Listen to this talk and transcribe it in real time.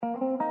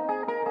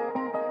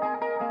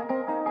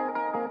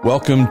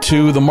Welcome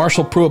to the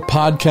Marshall Pruitt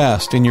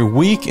Podcast. In your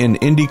Week in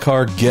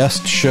IndyCar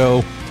guest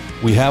show,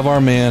 we have our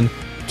man,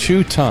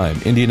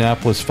 two-time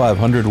Indianapolis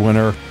 500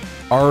 winner,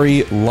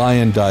 Arie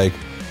Luyendyk,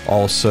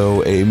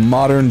 also a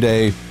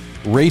modern-day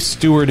race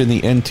steward in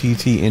the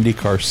NTT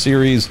IndyCar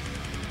Series.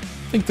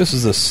 I think this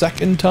is the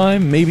second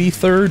time, maybe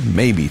third.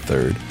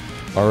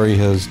 Arie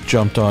has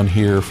jumped on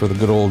here for the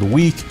good old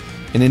Week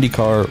in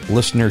IndyCar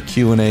listener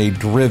Q&A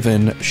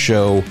driven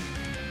show.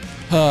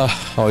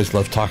 Always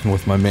love talking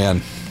with my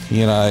man.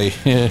 He and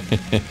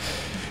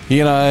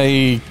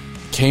I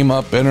came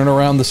up in and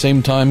around the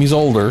same time. He's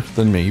older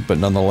than me, but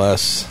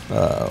nonetheless,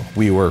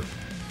 we were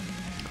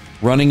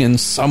running in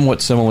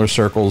somewhat similar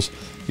circles.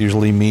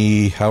 Usually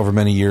me, however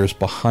many years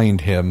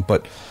behind him.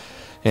 But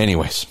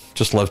anyways,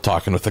 just love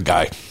talking with the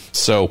guy.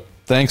 So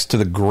thanks to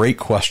the great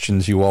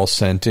questions you all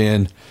sent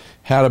in.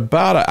 Had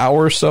about an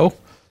hour or so,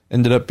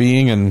 ended up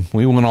being, and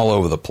we went all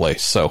over the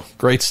place. So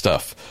great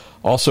stuff.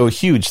 Also, a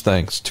huge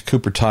thanks to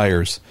Cooper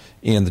Tires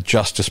and the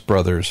Justice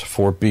Brothers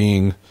for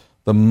being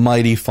the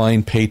mighty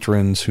fine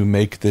patrons who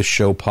make this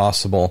show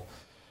possible.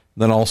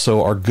 Then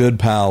also our good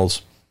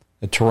pals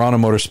at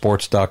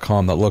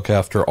TorontoMotorsports.com that look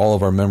after all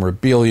of our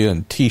memorabilia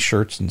and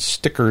t-shirts and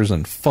stickers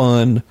and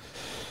fun,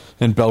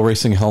 and Bell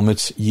Racing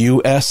Helmets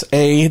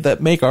USA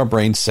that make our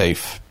brains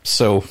safe.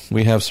 So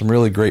we have some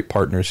really great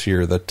partners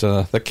here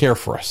that care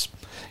for us.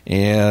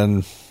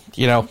 And,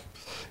 you know,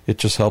 it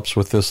just helps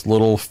with this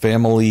little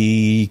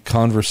family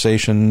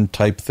conversation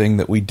type thing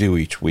that we do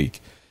each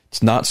week.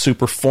 It's not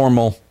super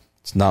formal.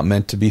 It's not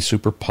meant to be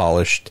super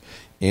polished.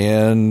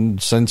 And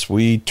since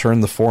we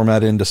turn the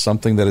format into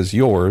something that is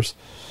yours,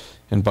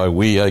 and by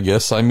we, I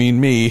guess I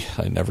mean me.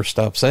 I never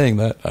stop saying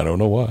that. I don't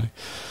know why.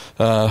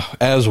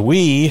 As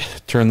we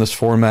turn this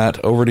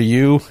format over to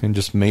you and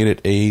just made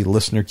it a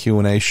listener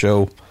Q&A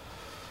show,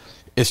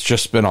 it's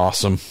just been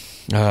awesome.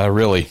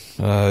 Really.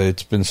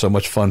 It's been so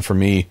much fun for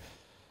me.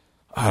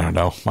 I don't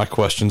know. My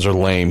questions are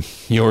lame.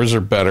 Yours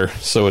are better.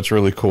 So it's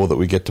really cool that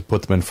we get to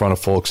put them in front of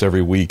folks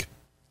every week.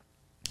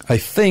 I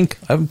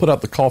haven't put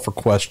out the call for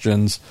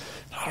questions.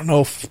 I don't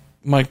know if I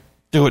might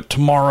do it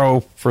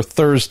tomorrow for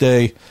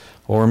Thursday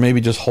or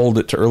maybe just hold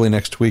it to early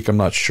next week. I'm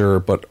not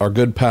sure. But our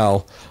good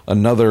pal,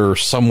 another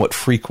somewhat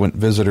frequent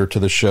visitor to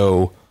the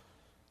show,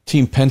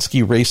 Team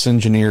Penske race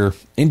engineer,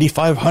 Indy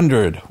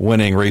 500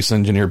 winning race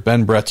engineer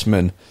Ben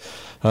Bretzman,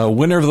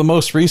 winner of the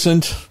most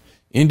recent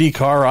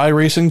IndyCar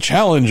iRacing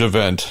Challenge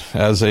event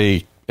as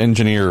a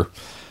engineer.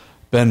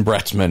 Ben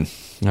Bretzman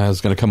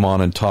is going to come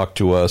on and talk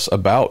to us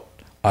about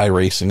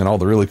iRacing and all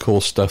the really cool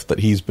stuff that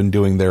he's been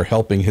doing there,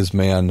 helping his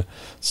man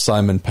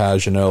Simon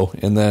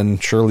Pagenaud, and then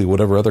surely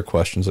whatever other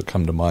questions that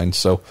come to mind.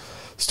 So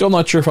still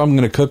not sure if I'm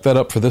going to cook that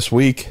up for this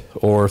week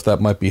or if that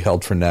might be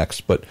held for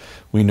next, but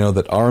we know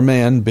that our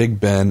man Big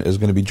Ben is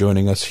going to be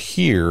joining us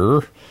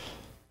here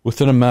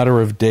within a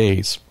matter of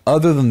days.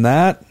 Other than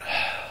that,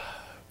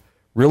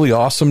 really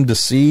awesome to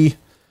see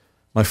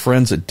my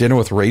friends at Dinner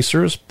with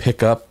Racers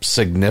pick up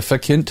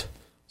significant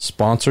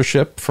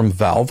sponsorship from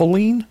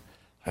Valvoline.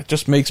 That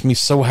just makes me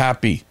so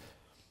happy.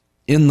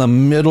 In the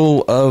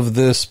middle of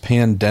this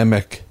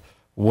pandemic,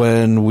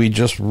 when we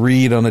just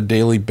read on a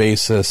daily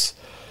basis,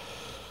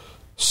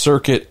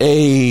 Circuit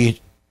A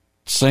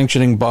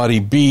sanctioning body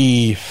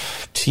B,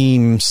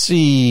 Team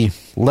C,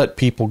 let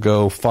people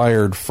go,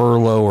 fired,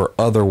 furlough, or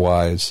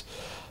otherwise.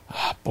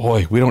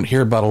 Boy, we don't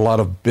hear about a lot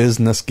of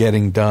business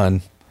getting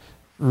done.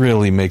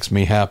 Really makes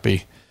me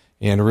happy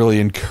and really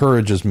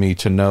encourages me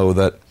to know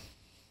that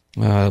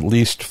at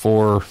least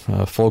for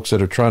folks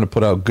that are trying to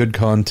put out good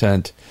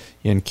content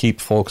and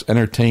keep folks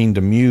entertained,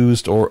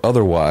 amused, or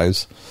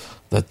otherwise,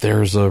 that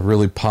there's a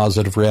really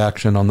positive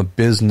reaction on the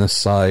business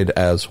side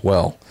as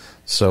well.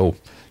 So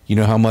you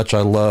know how much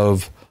I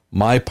love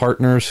my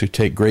partners who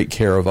take great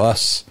care of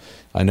us.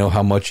 I know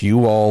how much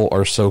you all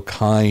are so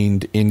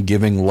kind in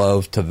giving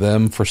love to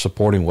them for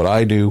supporting what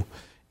I do,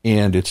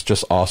 and it's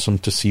just awesome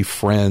to see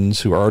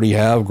friends who already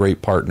have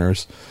great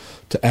partners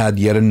to add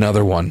yet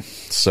another one.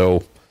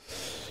 So,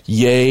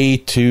 yay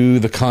to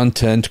the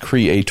content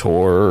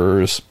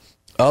creators.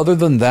 Other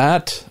than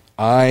that,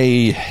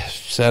 I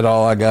said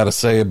all I got to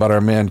say about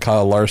our man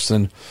Kyle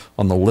Larson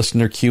on the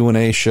listener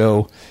Q&A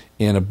show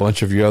and a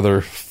bunch of your other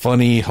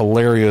funny,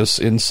 hilarious,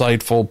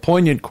 insightful,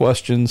 poignant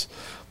questions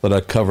that I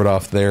covered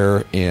off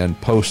there and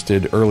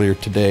posted earlier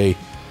today.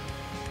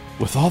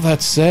 With all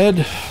that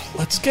said,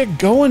 let's get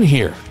going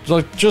here.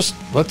 Just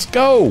let's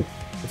go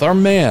with our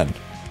man,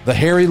 the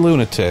hairy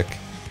lunatic,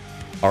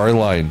 Arie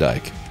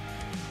Luyendyk.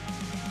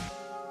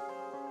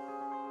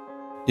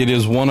 It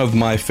is one of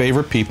my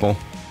favorite people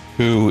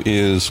who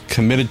is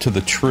committed to the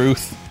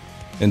truth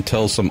and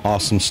tells some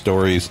awesome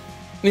stories.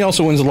 And he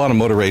also wins a lot of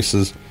motor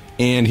races,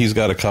 and he's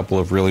got a couple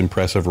of really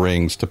impressive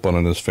rings to put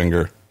on his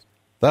finger.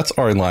 That's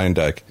Arie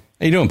Luyendyk.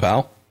 How you doing,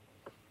 pal?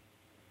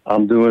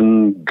 I'm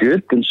doing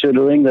good,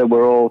 considering that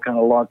we're all kind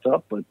of locked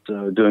up, but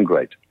doing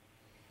great.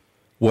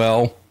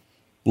 Well,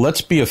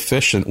 let's be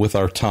efficient with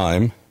our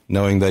time,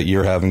 knowing that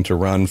you're having to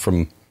run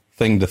from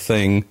thing to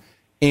thing,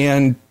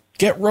 and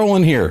get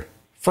rolling here.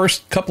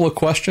 First couple of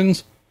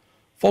questions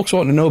Folks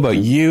want to know about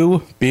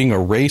you being a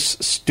race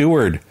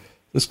steward.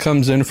 This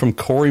comes in from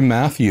Corey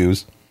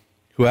Matthews,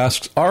 who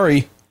asks,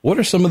 Arie, what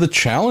are some of the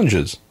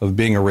challenges of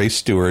being a race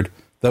steward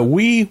that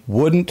we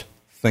wouldn't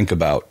think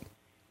about?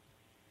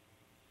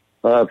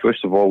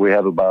 First of all, we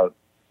have about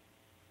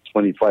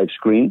 25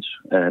 screens,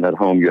 and at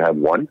home you have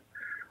one.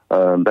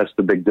 That's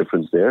the big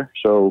difference there.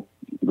 So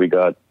we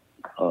got,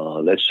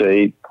 let's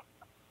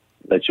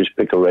just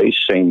pick a race,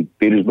 St.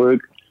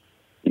 Petersburg.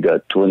 You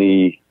got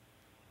 20,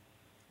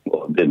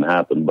 well, it didn't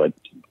happen, but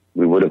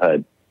we would have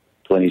had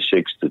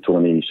 26 to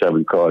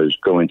 27 cars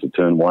going to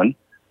turn one.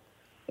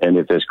 And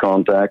if there's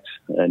contact,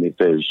 and if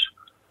there's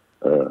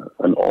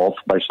an off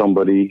by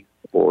somebody,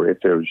 or if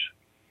there's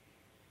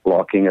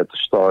blocking at the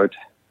start,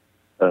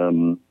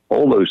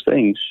 all those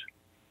things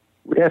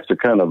we have to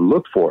kind of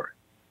look for,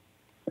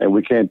 and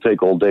we can't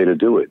take all day to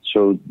do it.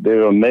 So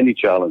there are many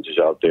challenges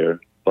out there,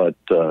 but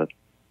I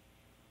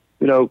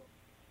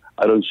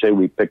don't say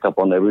we pick up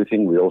on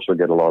everything. We also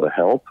get a lot of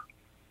help.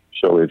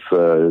 So if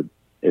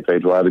a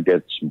driver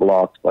gets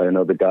blocked by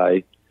another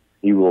guy,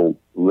 he will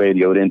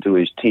radio it into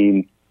his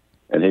team,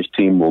 and his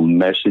team will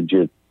message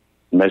it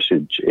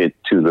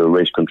to the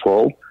race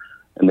control,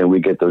 and then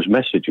we get those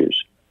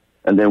messages,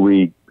 and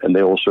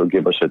they also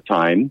give us a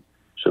time,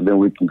 so then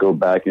we can go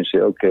back and say,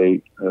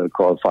 okay,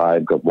 car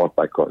 5 got blocked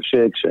by car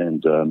 6,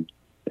 and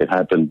it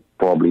happened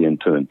probably in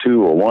turn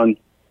 2 or 1.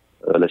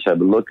 Let's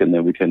have a look, and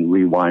then we can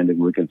rewind, and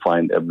we can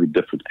find every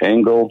different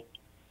angle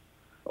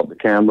of the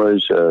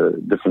cameras,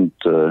 different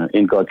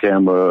in-car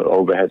camera,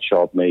 overhead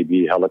shot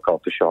maybe,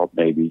 helicopter shot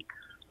maybe.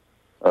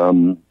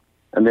 And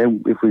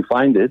then if we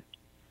find it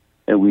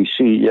and we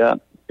see, yeah,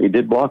 he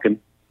did block him,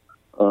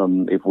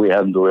 if we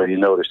haven't already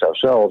noticed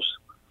ourselves,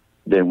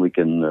 then we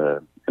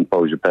can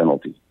impose a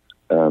penalty.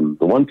 The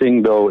one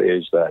thing, though,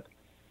 is that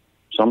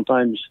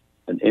sometimes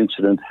an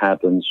incident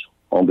happens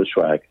on the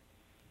track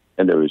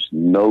and there is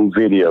no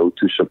video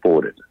to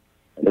support it.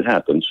 And it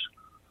happens,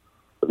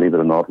 believe it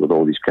or not, with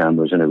all these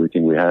cameras and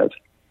everything we have.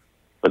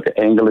 But the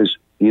angle is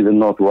either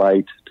not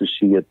right to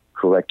see it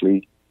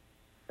correctly,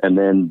 and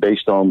then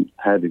based on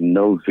having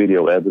no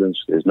video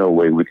evidence, there's no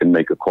way we can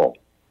make a call.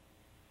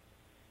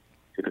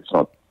 If it's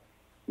not,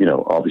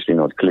 obviously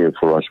not clear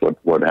for us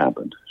what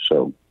happened.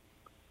 So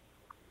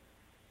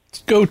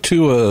let's go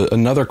to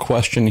another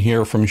question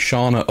here from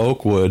Shauna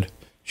Oakwood.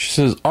 She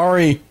says,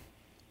 Arie,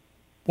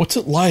 what's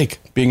it like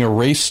being a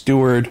race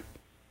steward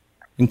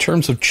in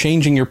terms of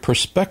changing your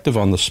perspective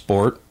on the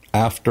sport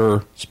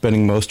after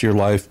spending most of your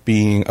life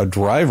being a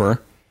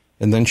driver?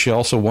 And then she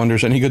also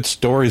wonders, any good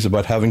stories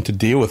about having to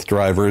deal with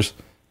drivers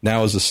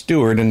now as a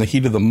steward in the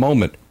heat of the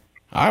moment?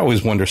 I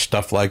always wonder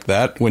stuff like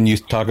that when you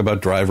talk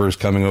about drivers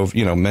coming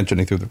over,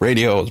 mentioning through the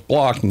radio, it was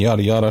blocked and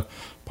yada, yada.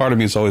 Part of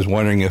me is always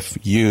wondering if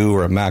you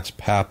or a Max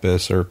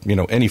Pappas or,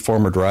 any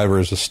former driver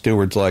as a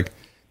steward's like,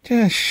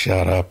 just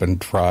shut up and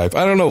drive.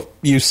 I don't know if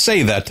you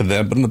say that to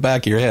them, but in the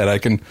back of your head,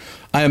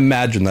 I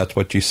imagine that's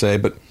what you say.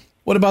 But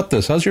what about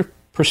this? How's your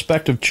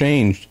perspective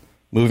changed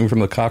moving from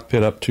the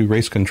cockpit up to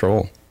race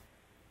control?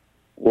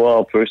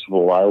 Well, first of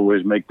all, I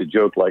always make the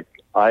joke like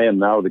I am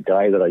now the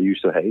guy that I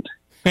used to hate.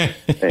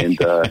 And,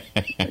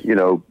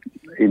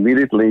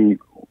 immediately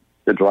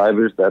the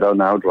drivers that are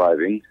now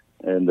driving,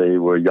 and they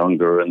were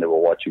younger and they were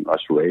watching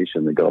us race,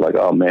 and they go like,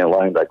 oh man,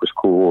 Luyendyk was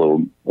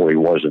cool, or he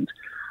wasn't.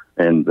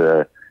 And,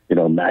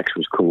 Max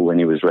was cool when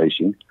he was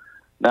racing.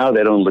 Now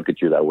they don't look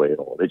at you that way at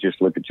all. They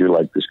just look at you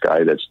like this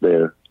guy that's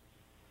there.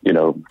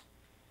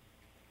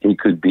 He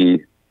could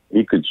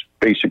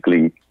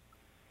basically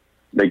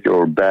make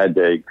your bad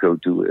day go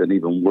to an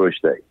even worse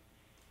day.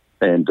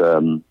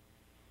 And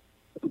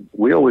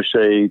we always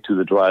say to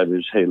the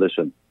drivers, hey,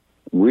 listen,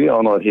 we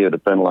are not here to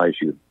penalize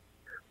you.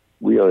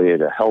 We are here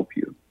to help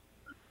you.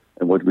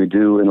 And what we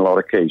do in a lot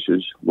of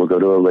cases, we'll go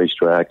to a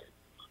racetrack,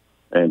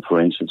 and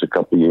for instance, a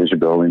couple of years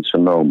ago in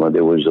Sonoma,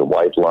 there was a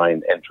white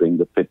line entering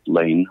the pit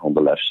lane on the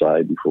left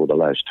side before the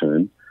last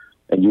turn,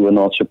 and you were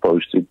not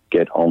supposed to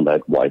get on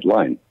that white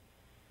line.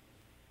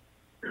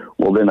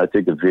 Well, then I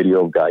take a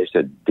video of guys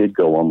that did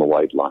go on the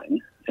white line,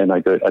 and I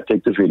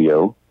take the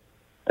video,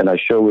 and I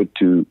show it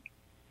to,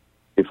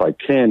 if I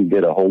can,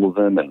 get a hold of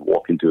them and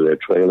walk into their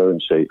trailer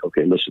and say,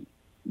 okay, listen,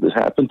 this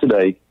happened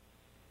today.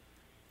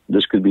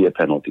 This could be a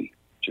penalty.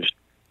 Just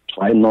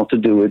try not to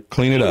do it.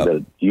 Clean it up.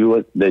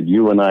 That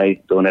you and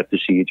I don't have to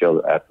see each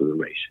other after the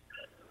race.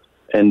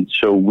 And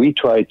so we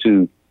try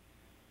to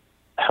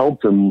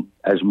help them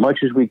as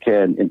much as we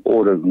can in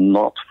order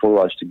not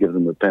for us to give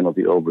them a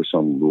penalty over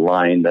some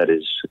line that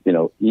is,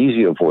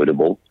 easy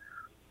avoidable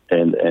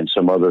and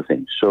some other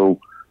things. So,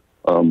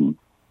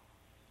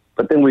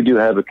 but then we do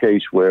have a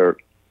case where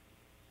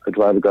a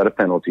driver got a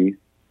penalty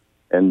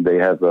and they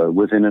have,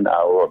 within an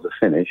hour of the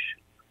finish,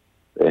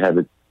 they have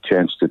a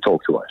chance to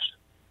talk to us.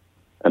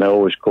 And I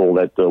always call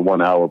that the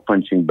 1 hour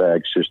punching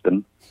bag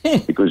system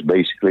because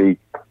basically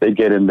they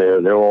get in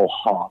there, they're all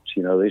hot,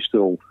 they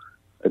still,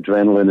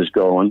 adrenaline is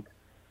going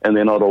and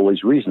they're not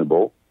always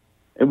reasonable.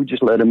 And we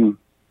just let them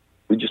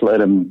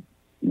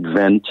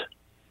vent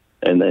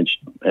and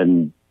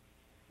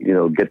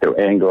get their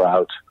anger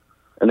out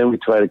And then we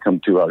try to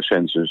come to our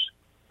senses,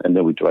 and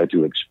then we try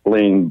to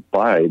explain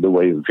by the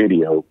way of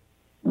video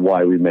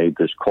why we made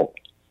this call.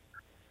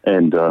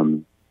 And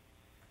I'm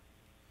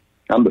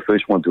the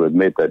first one to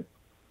admit that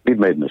we've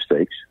made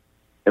mistakes,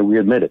 and we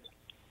admit it.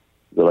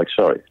 We're like,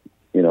 sorry,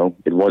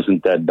 it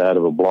wasn't that bad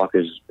of a block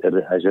as it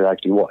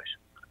actually was.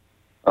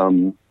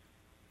 But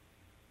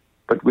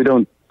we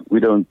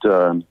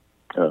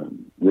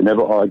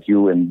never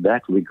argue in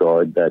that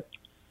regard. That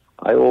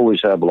I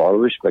always have a lot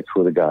of respect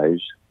for the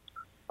guys.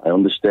 I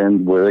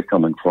understand where they're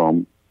coming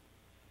from.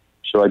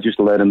 So I just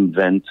let them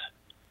vent.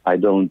 I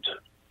don't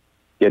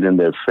get in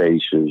their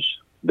faces.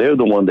 They're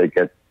the one that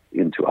get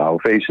into our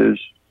faces,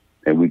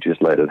 and we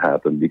just let it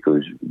happen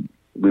because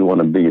we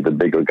want to be the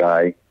bigger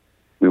guy.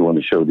 We want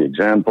to show the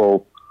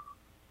example.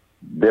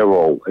 They're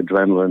all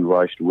adrenaline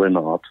rushed. We're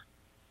not,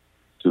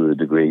 to a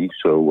degree.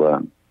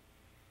 So,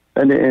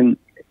 and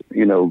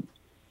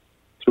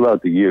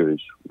throughout the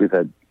years, we've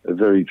had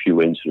very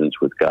few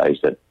incidents with guys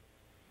that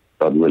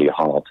got really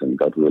hot and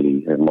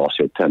lost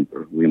their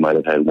temper. We might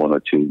have had one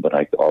or two, but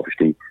I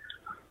obviously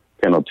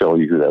cannot tell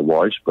you who that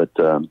was. But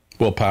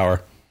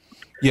willpower.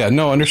 Yeah,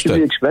 no,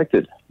 understood.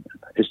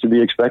 It's to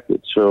be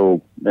expected.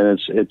 So, and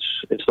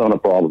it's not a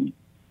problem.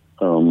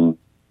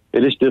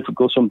 It is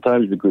difficult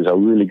sometimes because I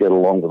really get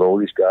along with all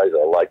these guys.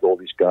 I like all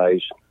these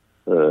guys.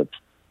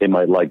 They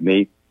might like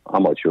me.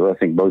 I'm not sure. I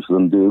think most of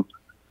them do,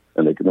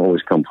 and they can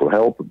always come for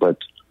help. But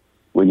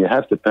when you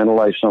have to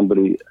penalize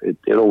somebody,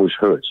 it always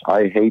hurts.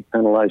 I hate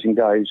penalizing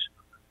guys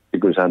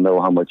because I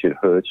know how much it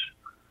hurts.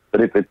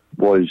 But if it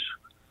was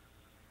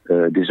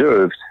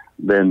deserved,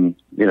 then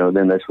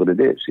that's what it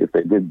is. If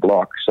they did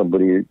block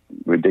somebody,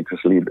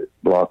 ridiculously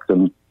block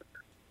them,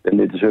 then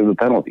they deserve a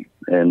penalty.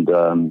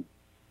 And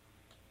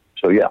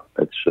so yeah,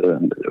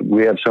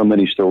 we have so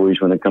many stories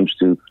when it comes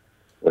to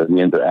the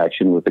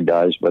interaction with the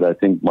guys. But I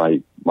think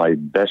my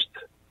best,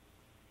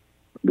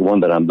 the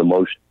one that I'm the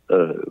most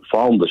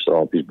fondest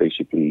of, is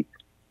basically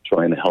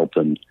trying to help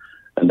them.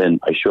 And then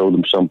I show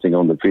them something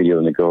on the video,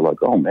 and they go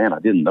like, "Oh man, I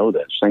didn't know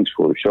that. Thanks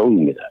for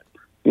showing me that."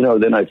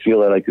 Then I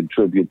feel that I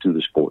contribute to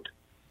the sport.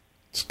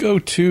 Let's go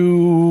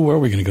to, where are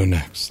we going to go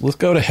next? Let's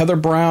go to Heather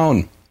Brown.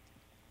 It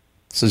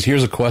says,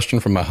 here's a question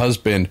from my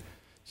husband. It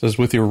says,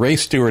 with your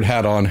race steward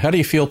hat on, how do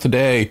you feel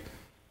today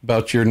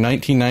about your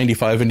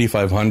 1995 Indy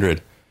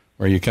 500,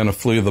 where you kind of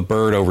flew the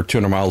bird over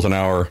 200 miles an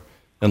hour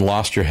and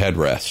lost your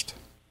headrest?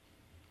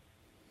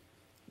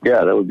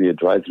 Yeah, that would be a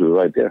drive-through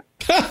right there.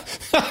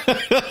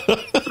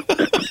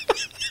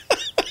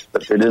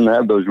 But they didn't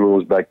have those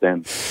rules back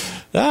then.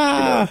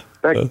 Back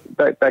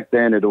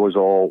then, it was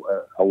all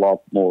a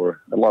lot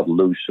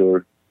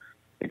looser.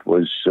 It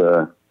was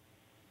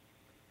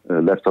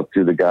left up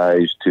to the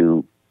guys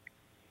to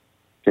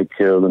take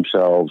care of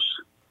themselves.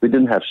 We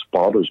didn't have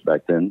spotters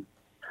back then.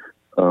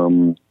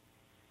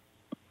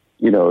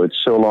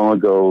 It's so long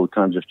ago.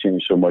 Times have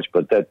changed so much.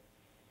 But that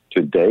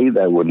today,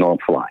 that would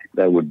not fly.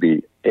 That would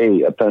be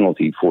a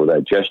penalty for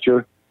that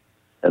gesture,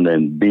 and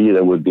then B,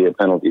 there would be a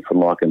penalty for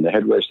knocking the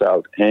headrest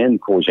out and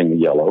causing a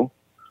yellow,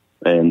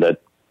 and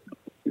that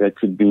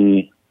could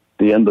be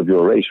the end of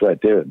your race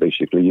right there.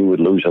 Basically, you would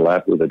lose a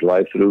lap with a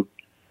drive-through,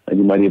 and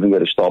you might even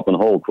get a stop and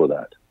hold for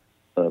that,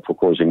 for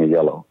causing a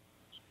yellow.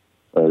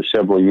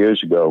 Several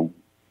years ago,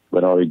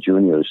 when Arie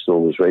Jr.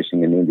 still was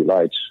racing in Indy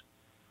Lights,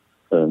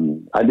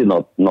 I did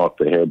not knock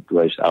the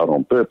headrest out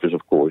on purpose,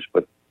 of course,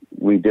 but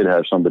we did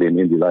have somebody in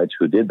Indy Lights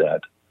who did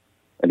that,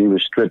 and he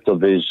was stripped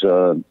of his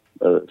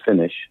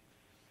finish,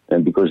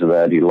 and because of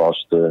that, he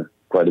lost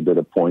quite a bit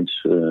of points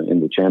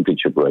in the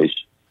championship race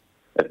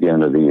at the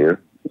end of the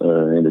year,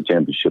 in the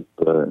championship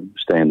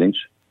standings.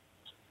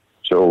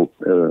 So,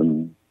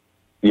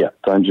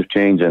 times have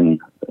changed, and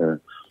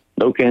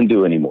no can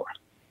do anymore.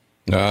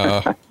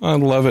 I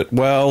love it.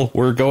 Well,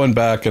 we're going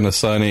back and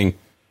assigning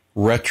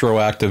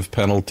retroactive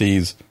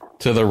penalties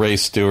to the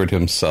race steward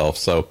himself,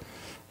 so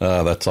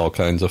that's all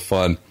kinds of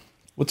fun.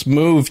 Let's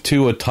move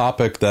to a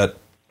topic that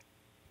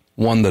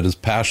is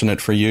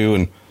passionate for you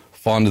and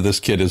fond of this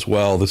kid as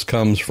well. This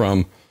comes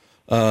from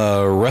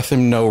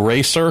Rethymno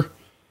Racer.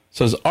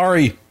 Says,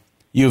 Arie,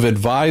 you've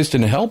advised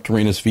and helped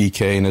Rinus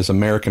VeeKay in his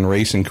American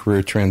racing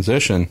career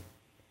transition.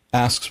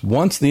 Asks,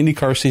 once the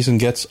IndyCar season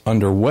gets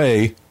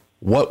underway,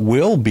 what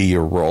will be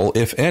your role,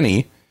 if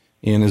any?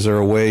 And is there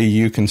a way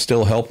you can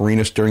still help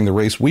Rinus during the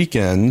race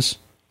weekends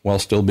while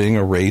still being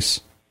a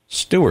race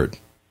steward?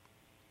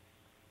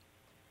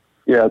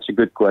 Yeah, it's a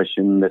good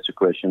question. That's a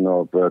question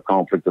of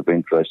conflict of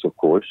interest, of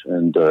course.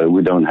 And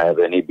we don't have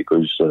any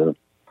because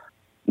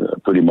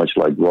pretty much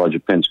like Roger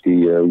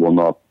Penske will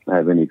not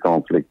have any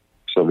conflicts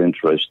of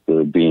interest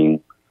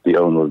being the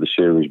owner of the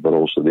series, but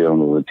also the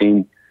owner of the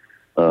team.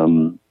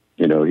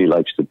 He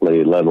likes to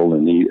play level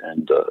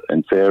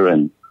and fair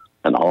and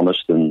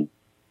honest, and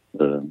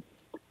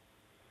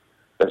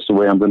that's the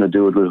way I'm going to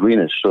do it with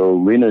Rinus. So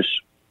Rinus,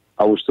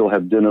 I will still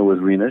have dinner with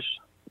Rinus,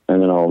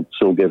 and then I'll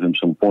still give him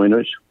some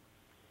pointers,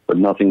 but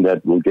nothing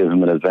that will give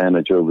him an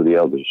advantage over the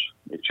others.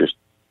 It's just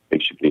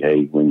basically,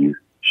 hey, when you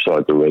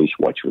start the race,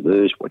 watch for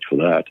this, watch for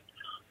that.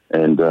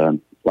 And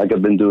like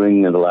I've been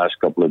doing in the last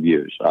couple of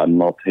years. I'm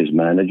not his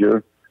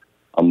manager.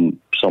 I'm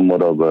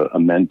somewhat of a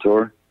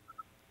mentor.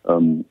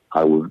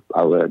 I would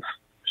have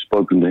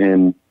spoken to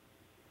him,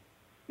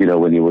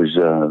 when he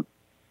was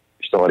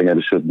starting at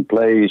a certain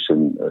place,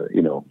 and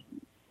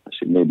I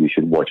said, maybe you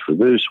should watch for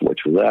this,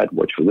 watch for that,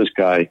 watch for this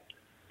guy.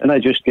 And I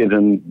just give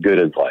him good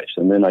advice.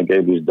 And then I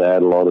gave his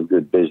dad a lot of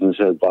good business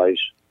advice.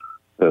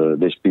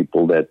 There's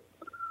people that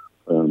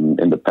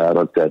in the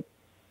paddock that,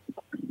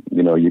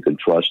 you can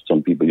trust.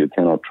 Some people you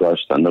cannot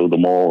trust. I know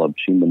them all. I've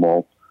seen them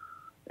all.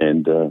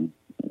 And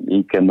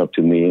he came up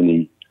to me, and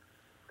a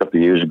couple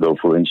of years ago,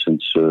 for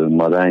instance,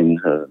 Marijn,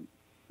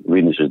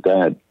 Rinus'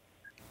 dad,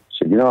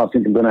 said, I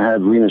think I'm going to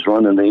have Rinus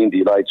run in the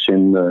Indy Lights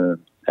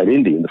at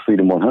Indy in the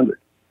Freedom 100.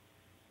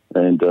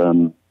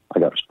 And I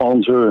got a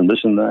sponsor and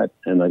this and that.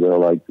 And I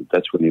go,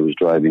 that's when he was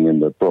driving in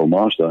the Pro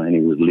Master, and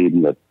he was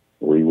leading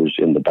he was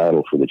in the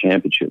battle for the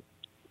championship.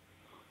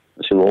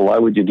 I said, well, why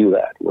would you do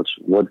that?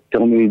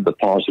 Tell me the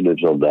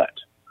positives of that.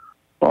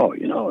 Oh,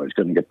 it's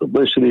going to get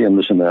publicity and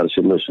this and that. I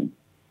said, listen,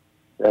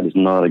 that is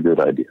not a good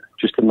idea.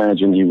 Just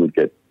imagine he would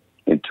get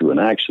into an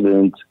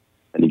accident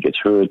and he gets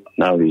hurt.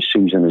 Now his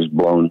season is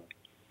blown.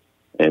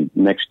 And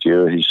next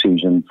year his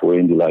season for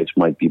Indy Lights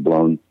might be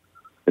blown.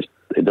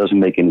 It doesn't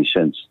make any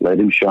sense. Let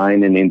him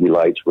shine in Indy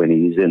Lights when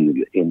he's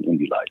in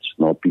Indy Lights,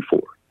 not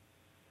before.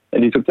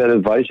 And he took that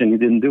advice and he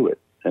didn't do it.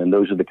 And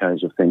those are the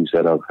kinds of things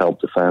that I've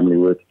helped the family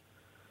with,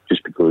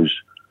 just because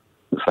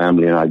the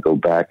family and I go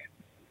back.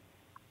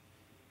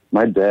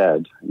 My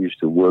dad used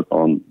to work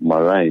on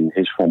Marijn,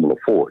 his Formula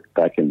Ford,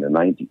 back in the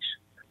 90s.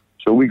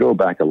 So we go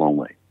back a long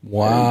way.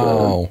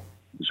 Wow.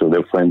 And, so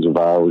they're friends of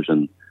ours.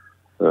 And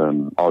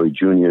Arie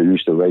Jr.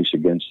 used to race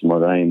against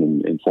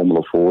Marijn in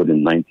Formula Ford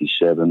in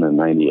 97 and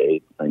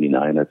 98,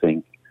 99, I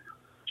think.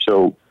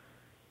 So,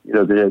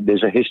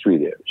 there's a history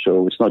there.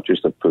 So it's not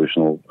just a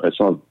personal,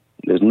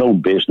 there's no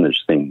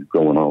business thing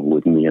going on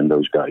with me and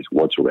those guys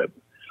whatsoever.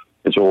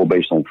 It's all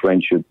based on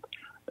friendship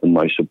and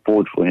my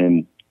support for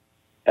him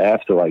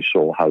after I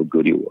saw how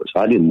good he was.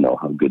 I didn't know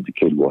how good the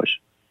kid was.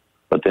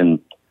 But then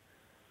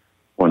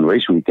one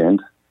race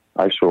weekend,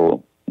 I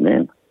saw,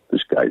 man,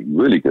 this guy's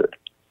really good.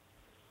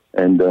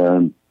 And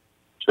and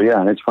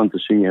it's fun to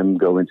see him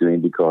go into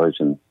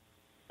IndyCars,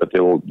 but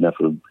there will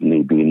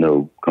definitely be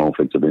no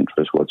conflict of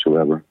interest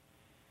whatsoever.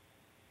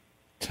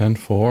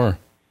 10-4.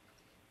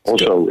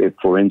 Also, if,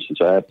 for instance,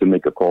 I have to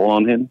make a call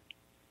on him,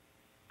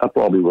 I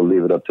probably will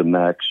leave it up to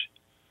Max.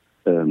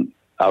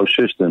 Our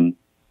system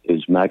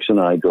is Max and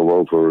I go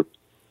over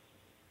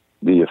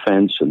the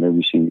offense, and then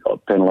we see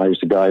penalize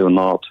the guy or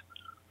not.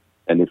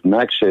 And if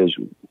Max says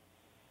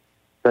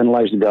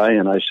penalize the guy,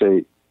 and I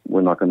say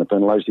we're not going to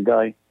penalize the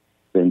guy,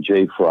 then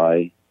Jay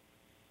Fry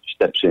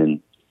steps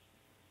in,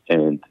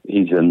 and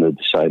he's in the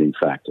deciding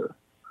factor.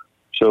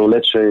 So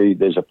let's say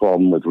there's a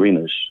problem with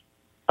Rinus.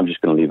 I'm just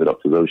going to leave it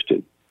up to those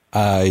two.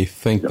 I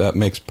think that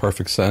makes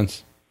perfect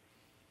sense.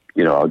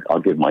 I'll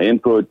give my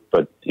input,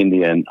 but in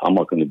the end, I'm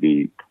not going to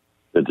be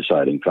the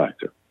deciding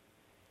factor.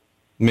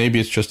 Maybe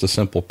it's just a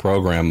simple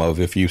program of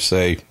if you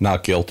say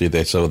not guilty,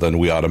 then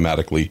we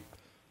automatically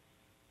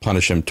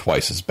punish him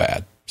twice as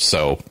bad.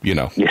 So,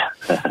 Yeah.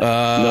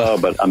 No,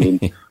 but I mean,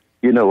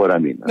 you know what I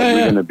mean.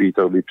 We're going to be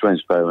totally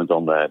transparent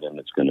on that, and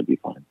it's going to be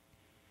fine.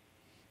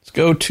 Let's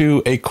go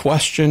to a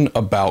question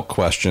about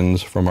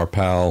questions from our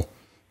pal,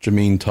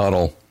 Jameen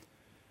Tuttle. It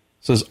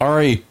says,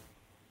 Arie,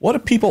 what do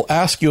people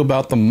ask you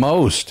about the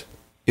most?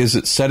 Is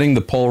it setting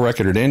the pole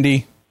record at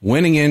Indy,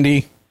 winning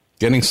Indy,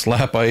 getting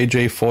slapped by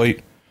AJ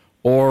Foyt,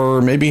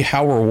 or maybe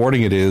how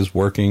rewarding it is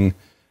working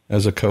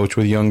as a coach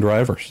with young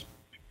drivers?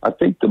 I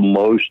think the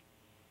most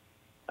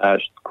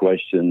asked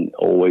question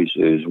always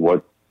is,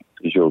 what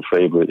is your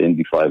favorite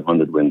Indy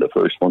 500 win, the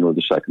first one or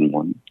the second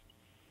one?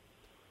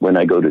 When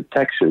I go to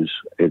Texas,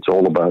 it's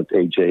all about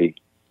AJ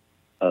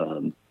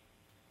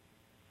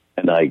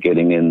and I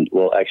getting in.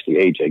 Well, actually,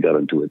 AJ got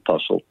into a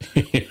tussle.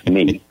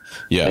 Me.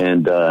 Yeah.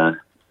 And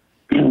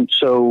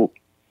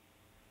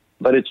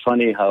but it's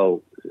funny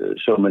how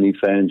so many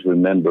fans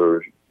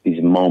remember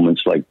these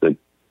moments, like the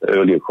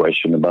earlier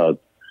question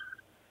about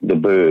the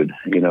bird,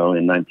 in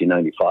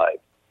 1995.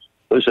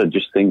 Those are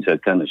just things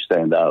that kind of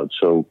stand out.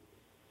 So,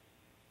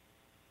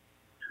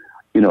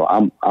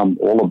 I'm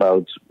all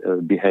about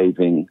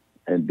behaving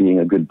and being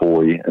a good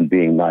boy and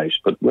being nice.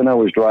 But when I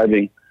was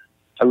driving,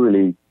 I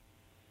really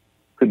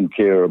couldn't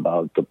care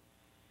about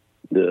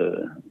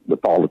the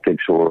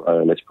politics,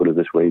 or let's put it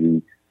this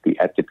way, the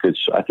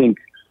etiquettes. I think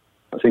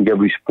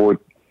every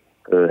sport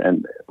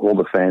and all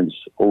the fans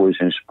always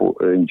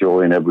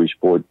enjoy in every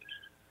sport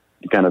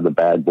kind of the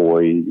bad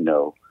boy,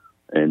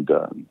 and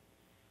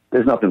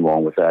there's nothing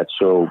wrong with that.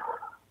 So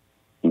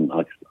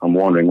I'm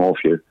wandering off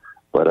here,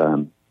 but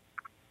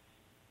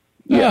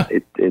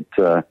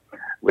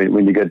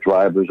when you get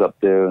drivers up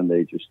there and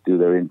they just do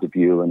their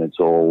interview and it's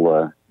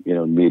all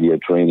media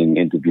training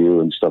interview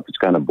and stuff, it's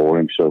kind of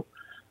boring. So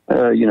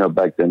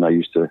back then I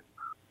used to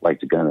like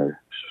to kind of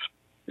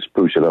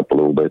spruce it up a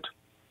little bit.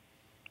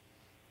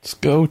 Let's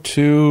go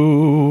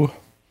to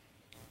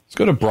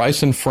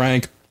Bryson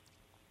Frank,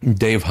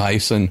 Dave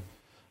Heisen.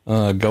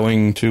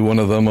 Going to one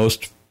of the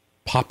most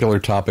popular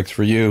topics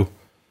for you.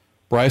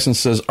 Bryson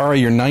says, Arie,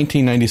 your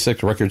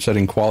 1996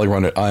 record-setting quali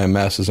run at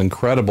IMS is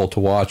incredible to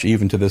watch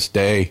even to this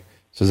day.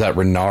 Says that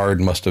Renard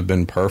must have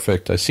been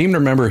perfect. I seem to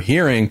remember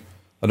hearing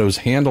that it was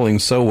handling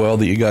so well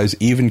that you guys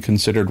even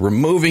considered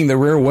removing the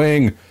rear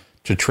wing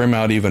to trim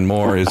out even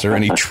more. Is there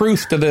any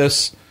truth to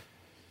this?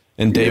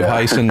 And Dave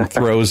Heisen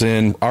throws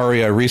in,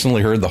 Arie, I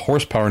recently heard the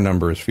horsepower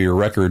numbers for your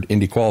record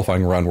Indy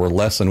qualifying run were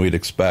less than we'd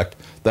expect.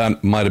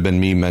 That might have been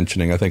me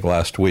mentioning, I think,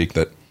 last week,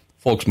 that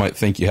folks might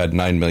think you had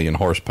 9 million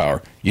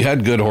horsepower. You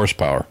had good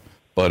horsepower,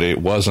 but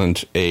it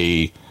wasn't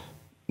a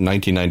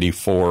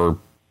 1994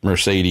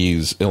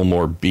 Mercedes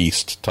Ilmor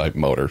Beast type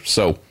motor.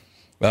 So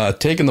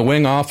taking the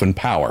wing off and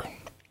power.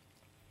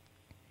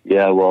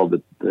 Yeah, well,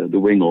 the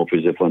wing off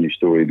is a funny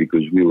story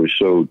because we were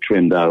so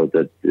trimmed out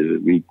that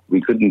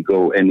we couldn't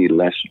go any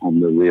less on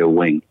the rear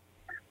wing.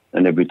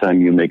 And every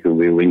time you make a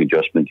rear wing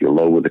adjustment, you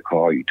lower the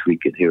car, you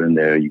tweak it here and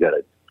there. You got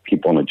to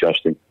keep on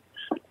adjusting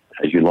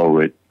as you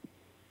lower it.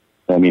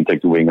 I mean,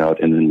 take the wing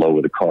out and then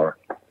lower the car.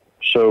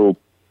 So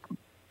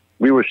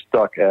we were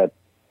stuck at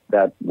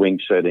that wing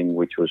setting,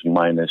 which was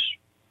minus,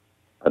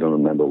 I don't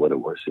remember what it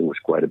was. It was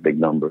quite a big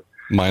number.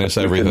 Minus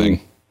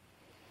everything.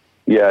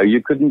 Yeah,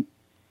 you couldn't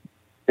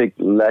take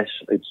less.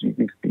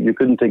 You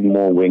couldn't take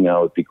more wing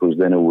out because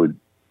then it would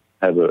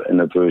have an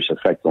adverse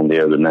effect on the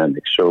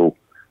aerodynamics. So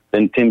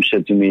then Tim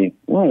said to me,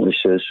 well, he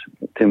says,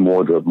 Tim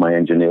Wardrop, my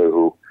engineer,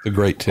 who the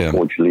great Tim,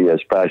 unfortunately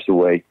has passed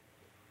away.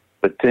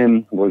 But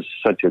Tim was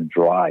such a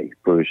dry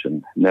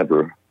person.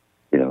 Never,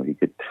 he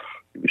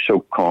was so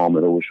calm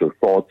and always so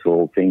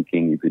thoughtful,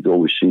 thinking. You could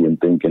always see him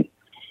thinking,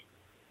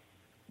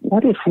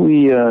 what if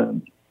we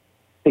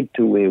take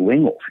the rear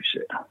wing off,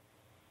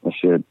 he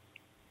said.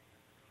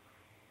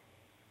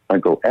 I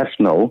go, F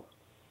no.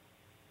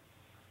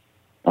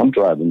 I'm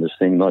driving this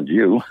thing, not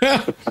you.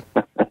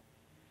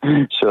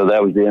 So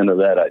that was the end of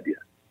that idea.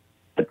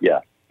 But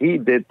yeah, he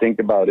did think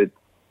about it.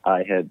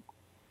 I had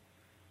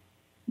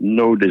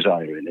no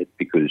desire in it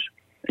because,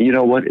 you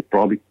know what,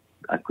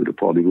 I could have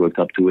probably worked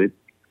up to it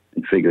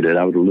and figured it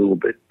out a little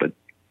bit, but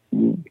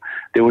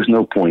there was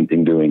no point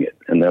in doing it.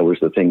 And that was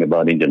the thing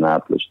about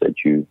Indianapolis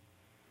that you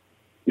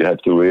have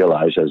to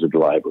realize as a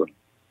driver.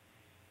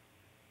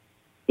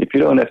 If you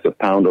don't have to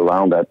pound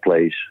around that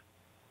place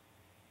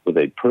with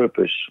a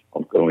purpose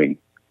of going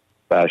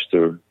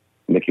faster,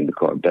 making the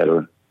car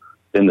better,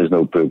 then there's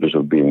no purpose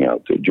of being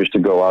out there. Just to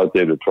go out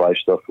there to try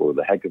stuff for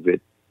the heck of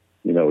it,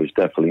 is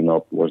definitely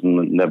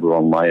never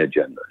on my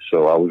agenda.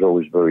 So I was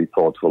always very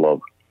thoughtful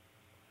of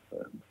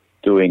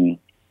doing,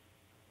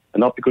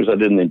 and not because I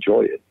didn't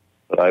enjoy it,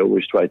 but I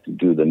always tried to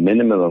do the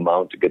minimum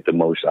amount to get the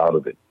most out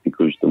of it.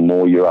 Because the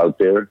more you're out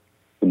there,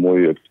 the more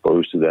you're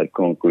exposed to that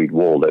concrete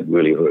wall that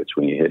really hurts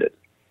when you hit it.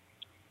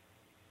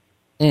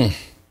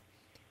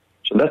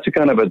 So that's the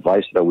kind of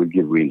advice that I would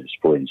give Renus,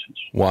 for instance.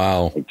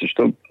 Wow. Like just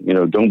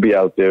don't be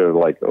out there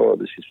like, oh,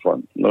 this is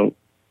fun. No.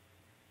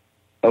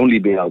 Only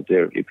be out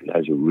there if it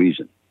has a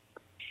reason.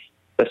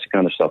 That's the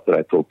kind of stuff that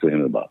I talk to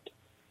him about.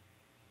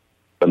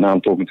 But now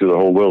I'm talking to the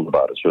whole world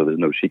about it, so there's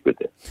no secret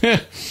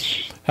there.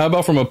 How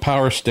about from a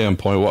power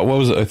standpoint? What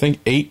was it? I think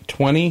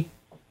 820?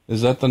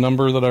 Is that the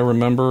number that I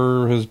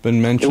remember has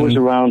been mentioned?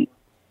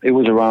 It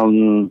was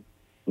around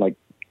like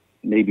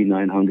maybe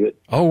 900.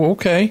 Oh,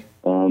 okay.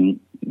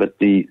 But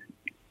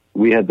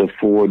we had the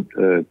Ford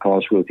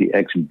Cosworthy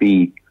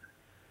XB,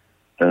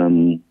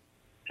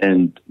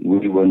 and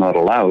we were not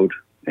allowed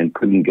and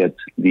couldn't get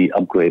the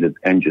upgraded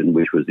engine,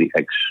 which was the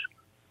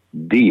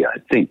XD, I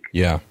think.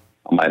 Yeah,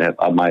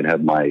 I might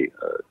have my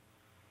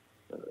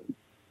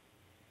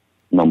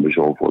numbers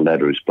or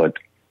letters, but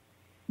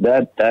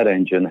that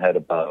engine had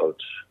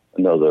about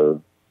another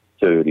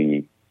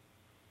 30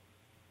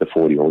 to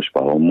 40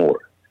 horsepower more.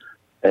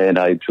 And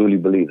I truly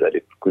believe that,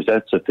 because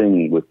that's the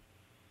thing with,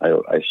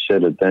 I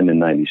said it then in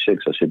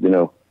 96, I said,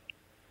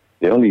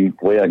 the only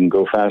way I can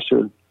go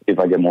faster if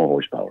I get more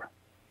horsepower,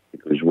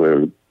 because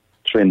we're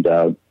trimmed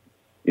out,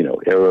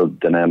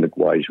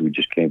 aerodynamic-wise, we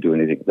just can't do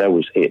anything. That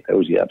was it. That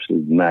was the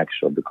absolute max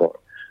of the car.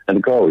 And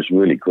the car was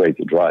really great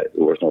to drive. It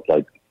was not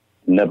like,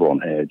 never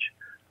on edge.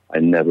 I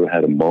never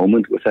had a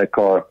moment with that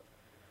car.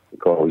 The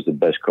car was the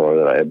best car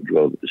that I ever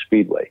drove at the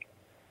Speedway.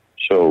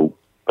 So,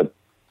 but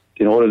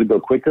in order to go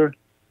quicker,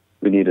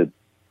 we needed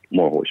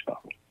more horsepower.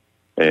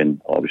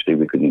 And obviously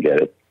we couldn't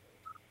get it.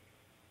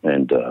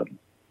 And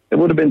it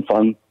would have been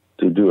fun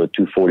to do a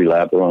 240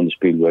 lap around the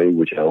Speedway,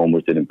 which I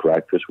almost did in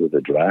practice with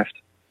a draft.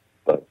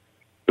 But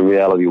the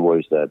reality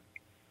was that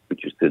we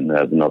just didn't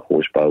have enough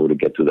horsepower to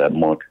get to that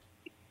mark.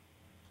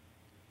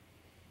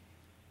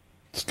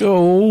 Let's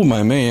go,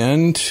 my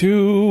man,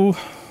 to...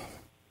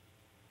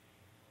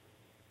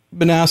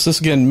 Been asked this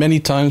again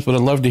many times, but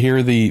I'd love to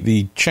hear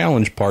the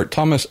challenge part.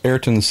 Thomas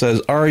Ayrton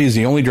says, Arie is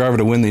the only driver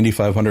to win the Indy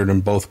 500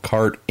 in both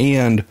kart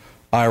and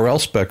IRL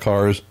spec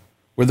cars.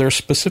 Were there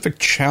specific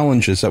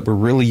challenges that were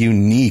really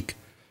unique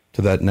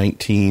to that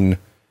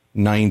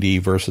 1990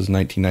 versus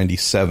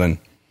 1997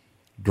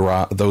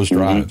 those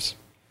drives?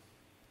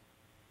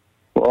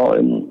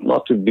 Well,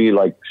 not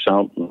to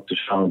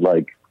sound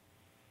like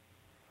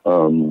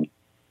to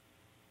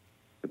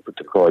put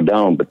the car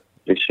down. But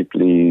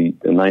basically,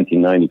 the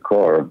 1990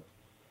 car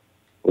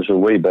was a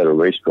way better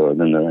race car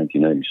than the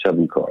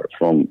 1997 car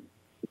from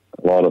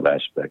a lot of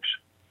aspects.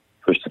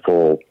 First of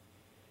all,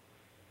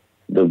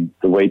 the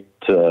weight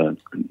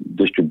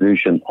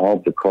distribution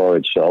of the car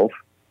itself,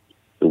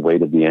 the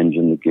weight of the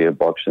engine, the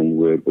gearbox, and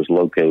where it was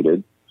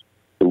located,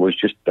 it was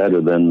just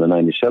better than the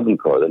 97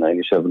 car. The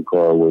 97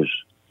 car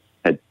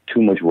had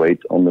too much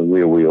weight on the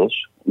rear wheels,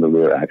 on the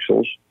rear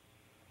axles.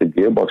 The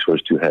gearbox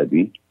was too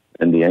heavy,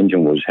 and the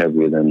engine was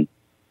heavier than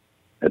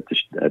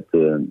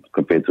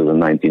compared to the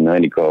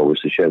 1990 car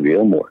was the Chevy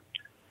Elmore.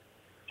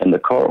 And the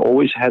car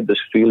always had this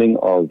feeling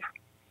of,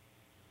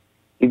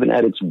 even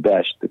at its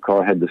best, the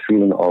car had the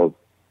feeling of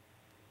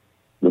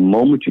the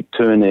moment you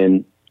turn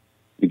in,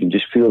 you can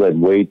just feel that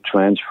weight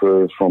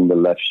transfer from the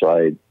left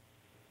side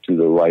to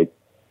the right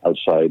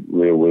outside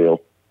rear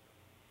wheel.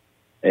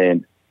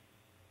 And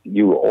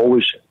you were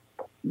always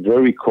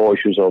very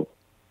cautious of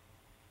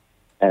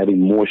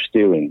adding more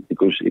steering,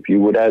 because if you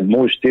would add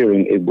more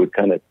steering, it would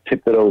kind of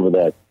tip it over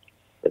that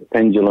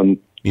pendulum,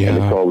 and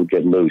the car would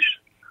get loose.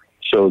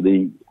 So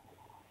the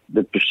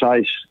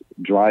precise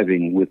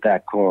driving with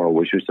that car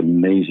was just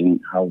amazing,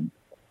 how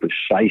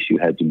precise you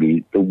had to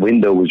be. The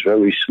window was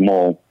very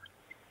small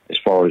as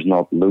far as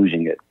not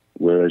losing it,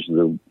 whereas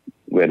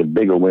we had a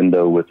bigger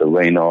window with the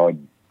Reynard,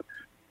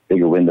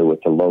 bigger window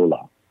with the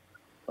Lola.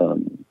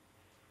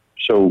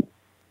 So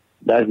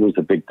that was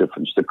the big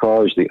difference. The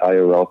cars, the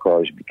IRL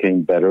cars,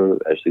 became better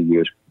as the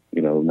years,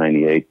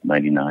 98,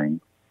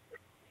 99.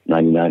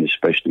 99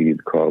 especially,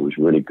 the car was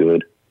really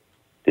good.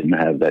 Didn't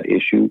have that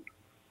issue.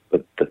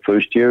 But the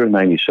first year,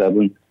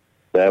 97,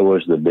 that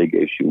was the big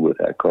issue with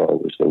that car,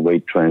 was the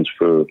weight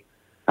transfer,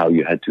 how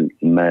you had to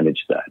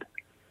manage that.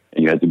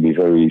 And you had to be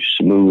very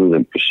smooth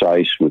and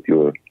precise with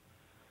your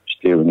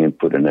steering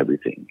input and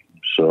everything.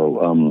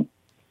 So,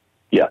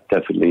 yeah,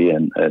 definitely.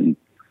 And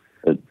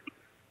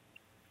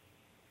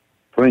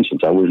for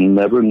instance, I was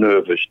never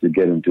nervous to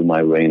get into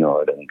my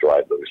Reynard and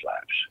drive those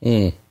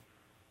laps.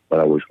 But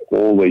I was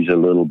always a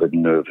little bit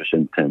nervous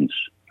and tense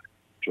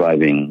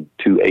driving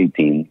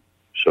 218,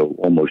 so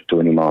almost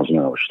 20 miles an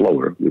hour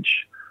slower,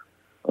 which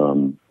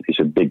is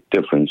a big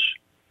difference.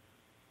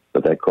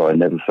 But that car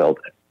never felt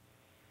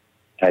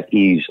at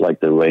ease like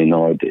the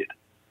Reynard did.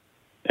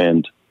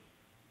 And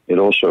it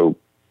also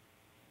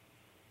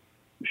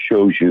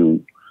shows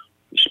you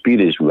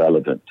speed is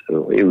relevant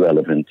or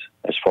irrelevant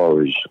as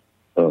far as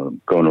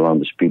going around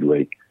the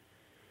speedway.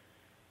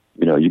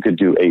 You could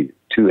do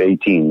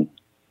 218.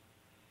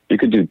 You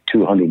could do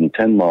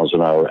 210 miles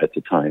an hour at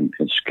the time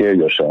and scare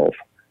yourself.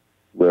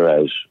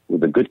 Whereas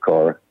with a good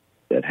car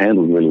that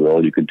handled really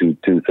well, you could do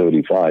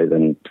 235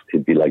 and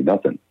it'd be like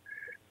nothing.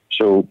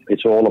 So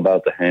it's all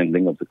about the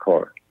handling of the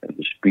car. And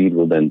the speed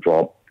will then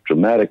drop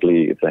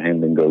dramatically if the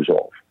handling goes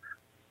off,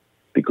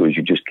 because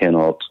you just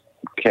cannot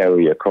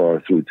carry a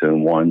car through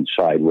turn one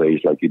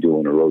sideways like you do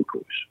on a road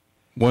course.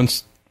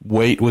 Once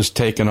weight was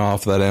taken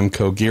off that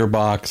MCO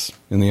gearbox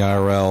in the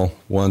IRL,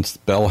 once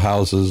bell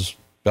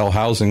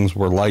housings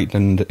were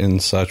lightened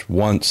and such,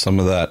 once some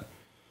of that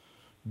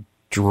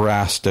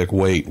drastic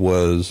weight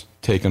was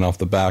taken off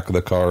the back of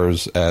the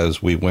cars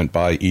as we went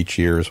by each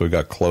year, as we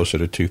got closer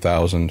to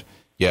 2000.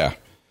 Yeah,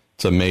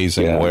 it's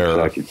amazing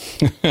where,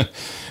 exactly.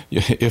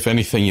 If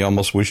anything, you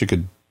almost wish you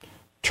could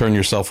turn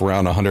yourself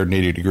around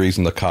 180 degrees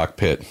in the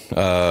cockpit.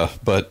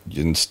 But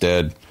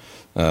instead,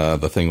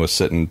 the thing was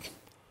sitting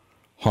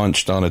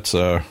hunched on its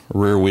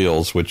rear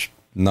wheels, which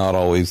not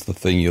always the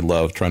thing you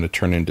love, trying to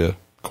turn into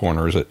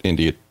corners at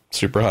Indy at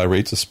super high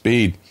rates of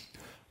speed.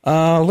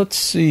 Let's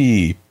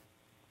see.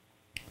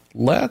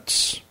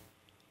 Let's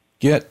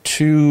get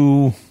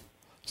to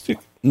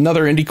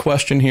another Indy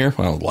question here.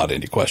 Well, a lot of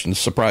Indy questions.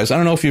 Surprise. I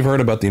don't know if you've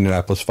heard about the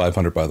Indianapolis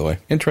 500, by the way.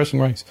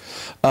 Interesting race.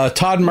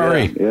 Todd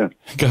Murray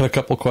got a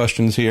couple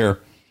questions here.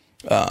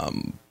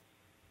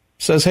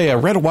 Says, hey, I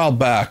read a while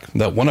back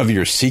that one of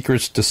your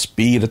secrets to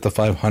speed at the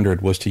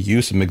 500 was to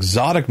use some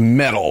exotic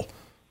metal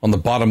on the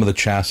bottom of the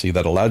chassis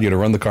that allowed you to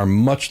run the car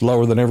much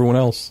lower than everyone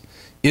else.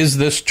 Is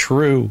this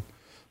true?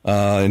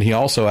 And he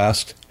also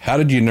asked, how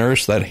did you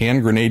nurse that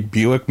hand grenade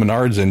Buick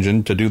Menards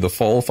engine to do the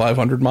full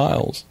 500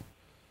 miles?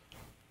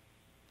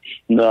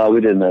 No,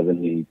 we didn't have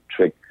any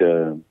trick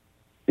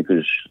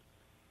because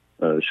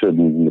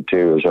certain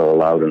materials are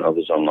allowed and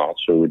others are not,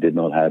 so we did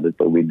not have it.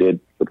 But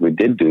what we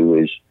did do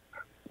is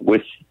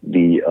with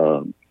the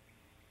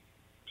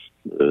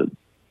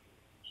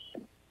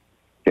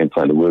can't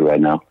find the word right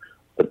now,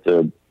 but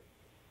the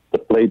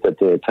plate that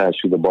they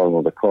attached to the bottom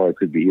of the car, it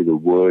could be either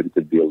wood, it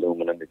could be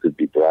aluminum, it could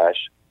be brass.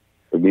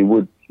 But we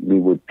would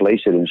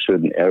place it in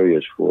certain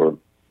areas for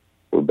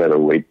better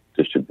weight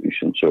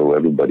distribution. So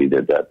everybody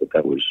did that, but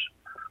that was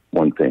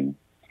one thing.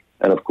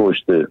 And of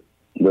course, the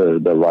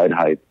ride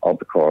height of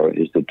the car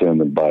is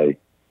determined by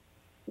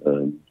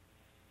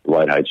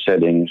ride height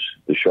settings,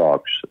 the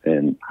shocks,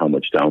 and how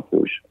much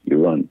downforce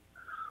you run.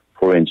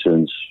 For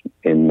instance,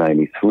 in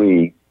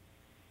 93,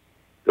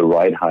 the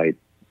ride height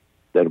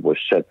that was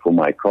set for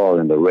my car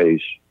in the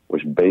race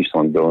was based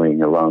on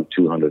going around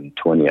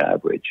 220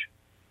 average.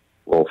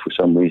 Well, for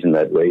some reason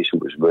that race,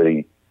 it was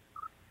very,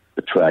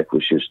 the track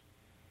was just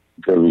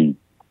very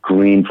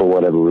green for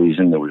whatever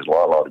reason. There was a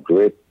lot of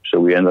grip. So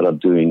we ended up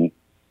doing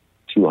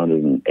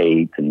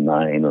 208 and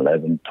 9,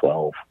 11,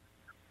 12.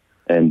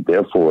 And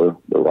therefore,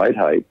 the ride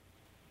height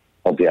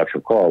of the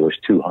actual car was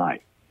too high.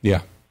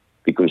 Yeah.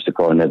 Because the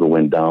car never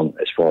went down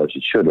as far as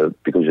it should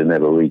have, because it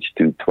never reached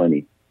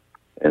 220.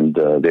 And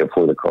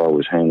therefore, the car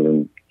was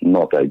handling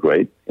not that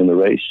great in the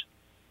race.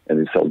 And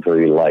it felt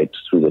very light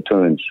through the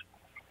turns.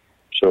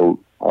 So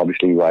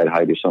obviously, ride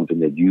height is something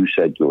that you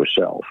set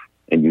yourself.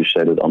 And you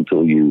set it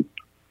until you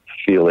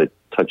feel it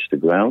touch the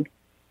ground.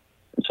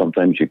 And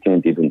sometimes you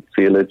can't even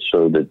feel it,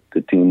 so that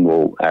the team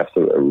will,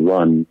 after a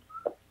run,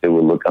 they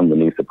will look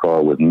underneath the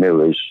car with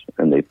mirrors,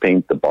 and they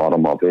paint the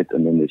bottom of it,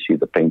 and then they see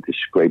the paint is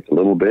scraped a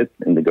little bit,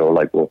 and they go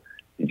like, well,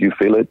 did you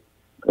feel it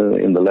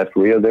in the left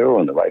rear there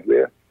or in the right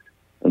rear?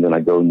 And then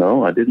I go,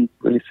 no, I didn't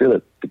really feel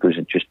it, because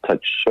it just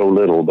touched so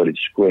little, but it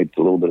scraped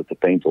a little bit of the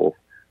paint off.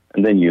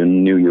 And then you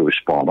knew you were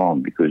spot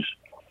on, because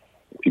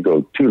if you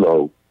go too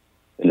low,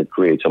 and it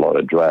creates a lot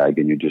of drag,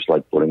 and you're just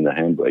like putting the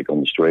handbrake on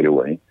the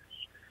straightaway.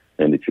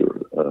 And if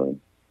you're,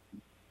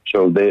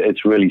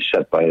 it's really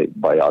set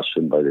by us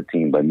and by the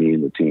team, by me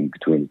and the team,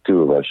 between the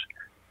two of us.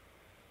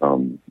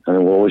 And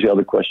what was the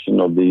other question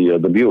of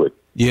the Buick?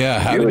 Yeah,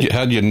 how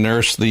did you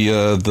nurse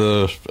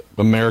the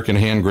American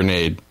hand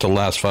grenade to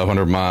last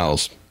 500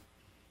 miles?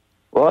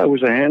 Well, it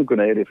was a hand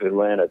grenade if it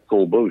ran at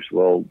full boost.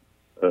 Well,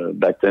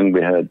 back then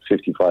we had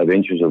 55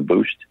 inches of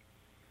boost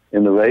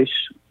in the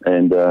race,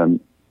 and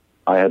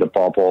I had a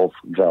pop-off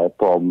valve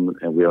problem,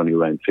 and we only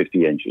ran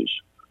 50 inches.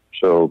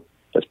 So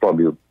that's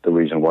probably the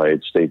reason why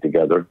it stayed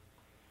together,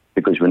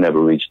 because we never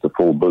reached the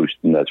full boost,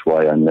 and that's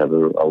why I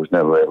was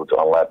never able to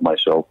unlap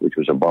myself, which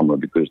was a bummer,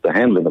 because the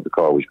handling of the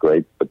car was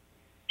great, but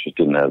just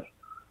didn't have,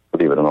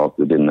 believe it or not,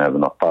 we didn't have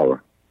enough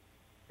power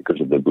because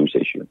of the boost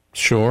issue.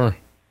 Sure.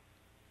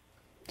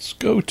 Let's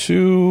go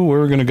to where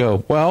we're going to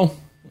go. Well,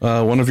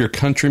 one of your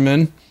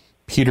countrymen,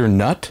 Peter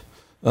Nutt,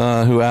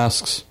 who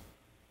asks,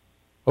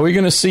 are we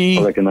going to see...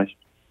 I recognize.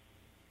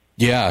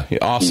 Yeah,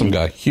 awesome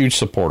guy. Huge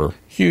supporter.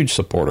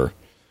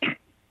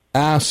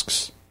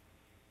 Asks,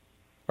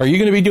 are you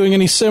going to be doing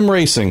any sim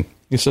racing?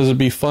 He says it'd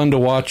be fun to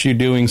watch you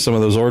doing some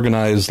of those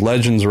organized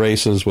Legends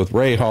races with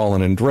Ray Hall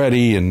and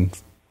Andretti and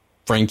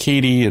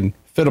Franchitti and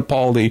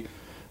Fittipaldi.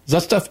 Does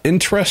that stuff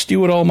interest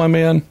you at all, my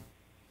man?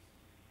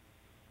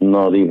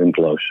 Not even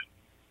close.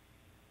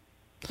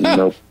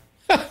 Nope.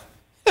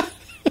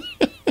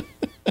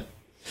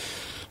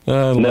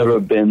 Never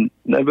been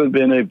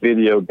a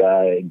video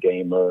guy,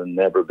 gamer,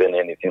 never been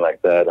anything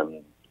like that,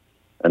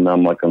 and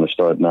I'm not going to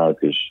start now,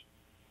 because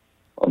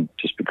I'll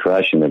just be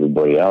crashing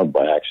everybody out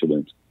by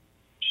accident.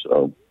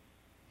 So,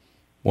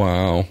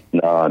 wow.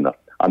 No.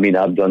 I mean,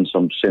 I've done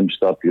some sim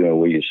stuff,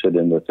 where you sit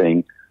in the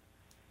thing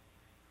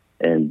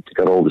and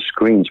got all the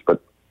screens,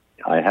 but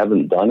I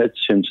haven't done it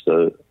since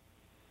a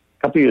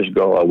couple of years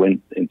ago. I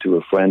went into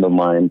a friend of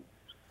mine.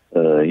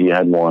 He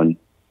had one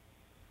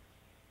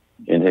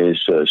in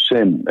his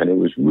sim, and it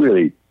was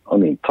really,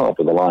 top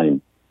of the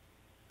line.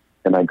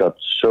 And I got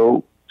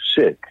so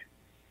sick,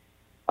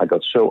 I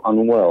got so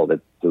unwell that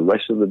the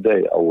rest of the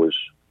day I was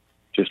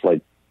just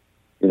like,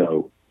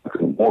 I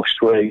couldn't walk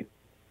straight.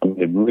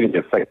 It really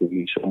affected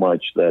me so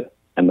much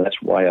and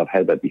that's why I've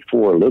had that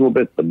before a little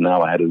bit, but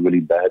now I had it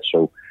really bad.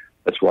 So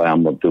that's why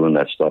I'm not doing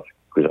that stuff,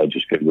 because I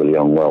just get really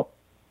unwell.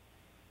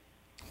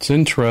 It's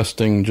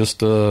interesting,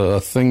 just a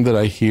thing that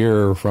I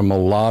hear from a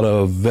lot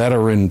of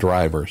veteran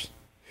drivers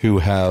who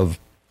have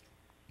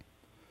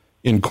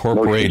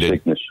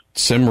incorporated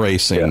sim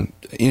racing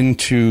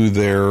into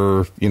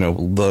their,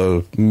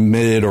 the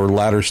mid or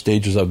latter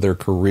stages of their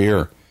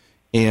career.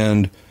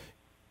 And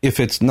if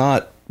it's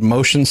not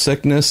motion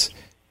sickness,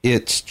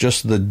 it's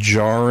just the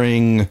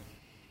jarring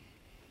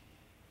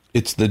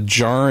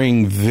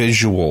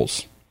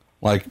visuals.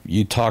 Like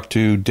you talk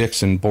to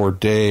Dixon,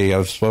 Bourdais,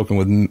 I've spoken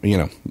with,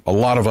 a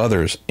lot of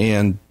others,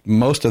 and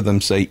most of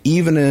them say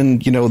even in,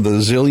 the $1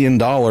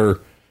 zillion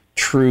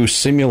true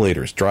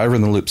simulators, driver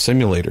in the loop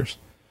simulators,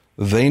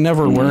 they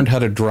never learned how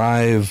to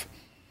drive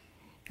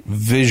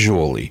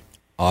visually.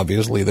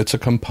 Obviously, that's a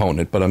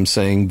component, but I'm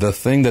saying the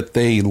thing that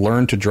they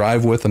learned to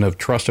drive with and have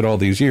trusted all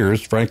these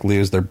years, frankly,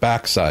 is their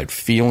backside,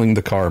 feeling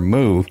the car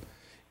move.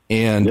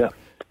 And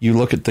you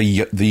look at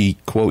the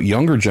quote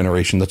younger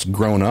generation that's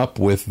grown up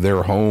with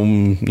their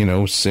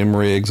home, sim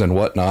rigs and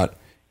whatnot,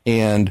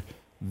 and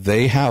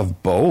they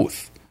have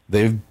both.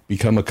 They've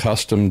become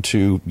accustomed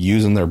to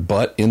using their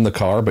butt in the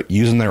car, but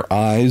using their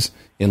eyes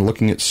and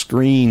looking at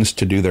screens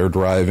to do their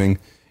driving,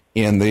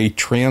 and they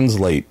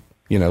translate.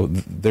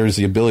 There's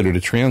the ability to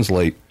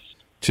translate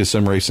to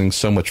sim racing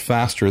so much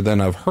faster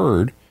than I've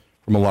heard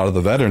from a lot of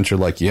the veterans who are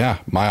like, yeah,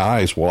 my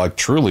eyes,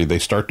 truly, they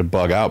start to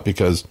bug out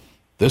because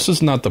this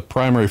is not the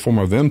primary form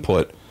of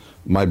input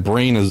my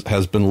brain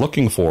has been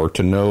looking for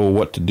to know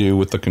what to do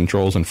with the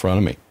controls in front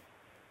of me.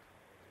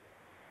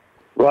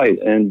 Right,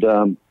 and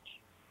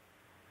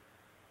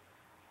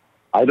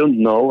I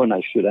don't know, and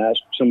I should ask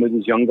some of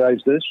these young guys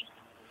this,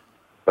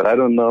 But I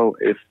don't know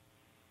if,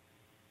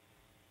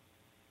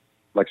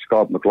 like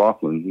Scott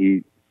McLaughlin,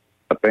 he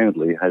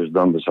apparently has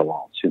done this a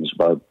lot since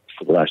about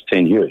for the last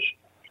 10 years.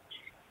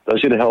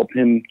 Does it help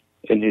him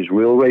in his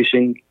real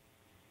racing?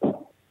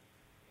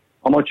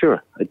 I'm not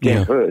sure. It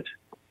can't hurt.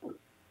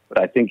 But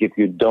I think if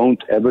you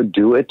don't ever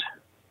do it,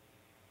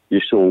 you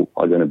still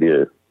are going to be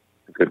a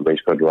good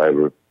race car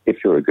driver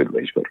if you're a good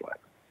race car driver.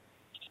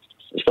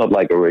 It's not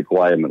like a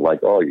requirement like,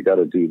 oh, you got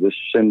to do this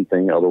sim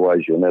thing,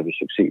 otherwise you'll never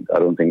succeed. I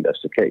don't think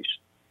that's the case.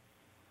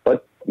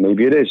 But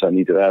maybe it is. I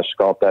need to ask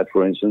Scott that,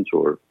 for instance,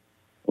 or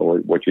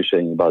what you're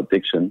saying about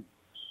Dixon.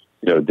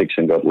 You know,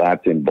 Dixon got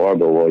lapped in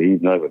Barber. Well,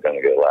 he's never going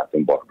to get lapped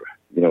in Barber.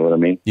 You know what I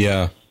mean?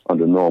 Yeah.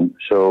 Under norm.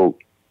 So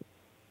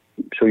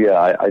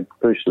yeah, I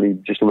personally,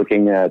 just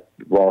looking at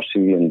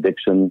Rossi and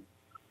Dixon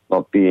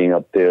not being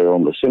up there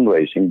on the sim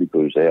racing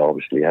because they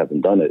obviously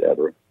haven't done it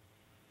ever,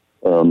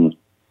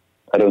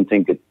 I don't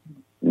think it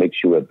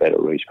makes you a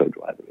better race car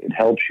driver. It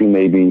helps you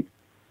maybe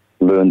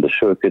learn the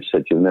circuits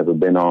that you've never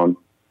been on,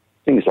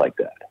 things like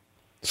that.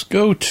 Let's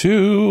go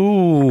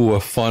to a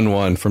fun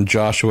one from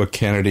Joshua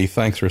Kennedy.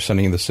 Thanks for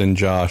sending this in,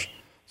 Josh.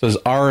 It says,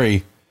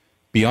 Arie,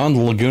 beyond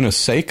Laguna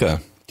Seca,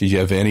 did you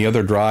have any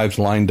other drives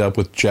lined up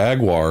with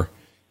Jaguar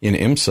in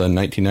IMSA in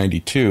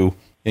 1992?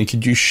 And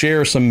could you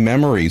share some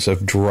memories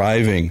of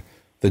driving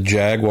the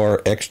Jaguar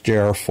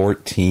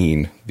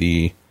XJR14,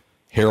 the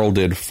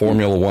heralded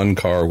Formula One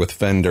car with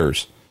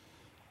fenders?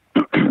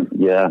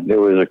 Yeah, it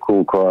was a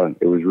cool car.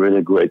 It was really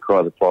a great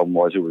car. The problem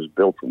was it was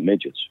built for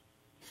midgets.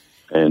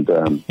 And,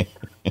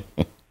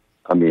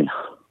 I mean,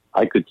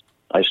 I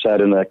sat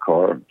in that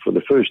car for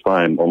the first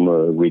time on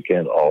the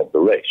weekend of the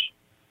race,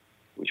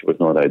 which was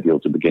not ideal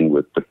to begin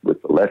with. But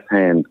with the left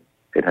hand,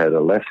 it had a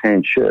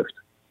left-hand shift,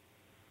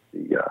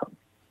 the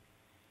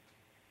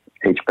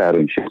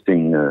H-pattern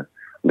shifting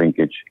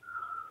linkage.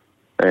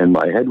 And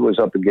my head was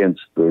up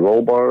against the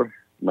roll bar,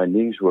 my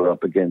knees were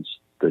up against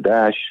the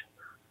dash,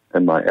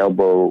 and my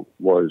elbow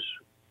was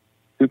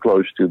too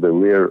close to the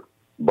rear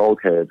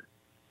bulkhead,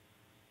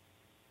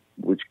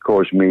 which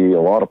caused me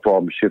a lot of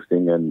problems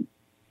shifting, and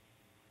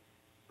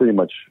pretty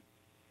much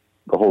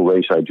the whole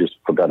race I just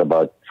forgot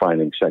about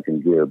finding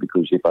second gear,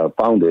 because if I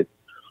found it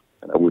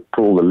and I would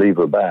pull the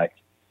lever back,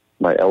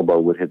 my elbow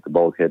would hit the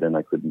bulkhead and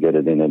I couldn't get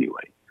it in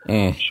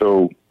anyway.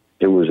 So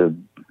it was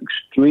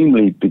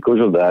because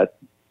of that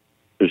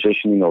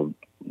positioning of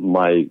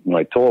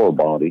my taller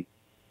body,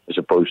 as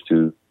opposed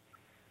to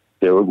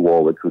Derek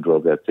Warwick, who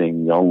drove that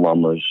thing, Jan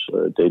Lammers,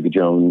 Davy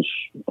Jones,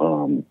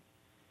 Theo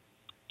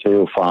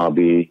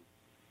Fabi,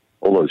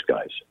 all those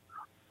guys.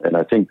 And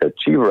I think that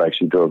Cheever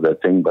actually drove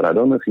that thing, but I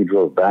don't know if he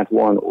drove that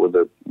one or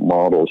the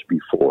models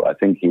before. I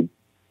think he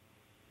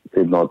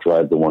did not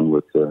drive the one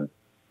with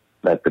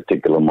that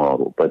particular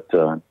model. But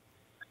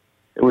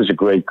it was a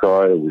great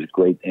car. It was a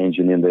great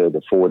engine in there,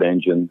 the Ford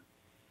engine,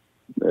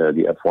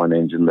 the F1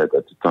 engine that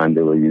at the time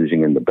they were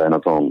using in the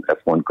Benetton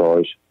F1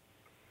 cars.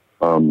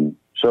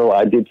 So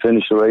I did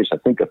finish the race. I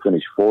think I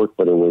finished fourth,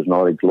 but it was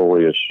not a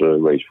glorious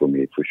race for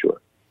me, for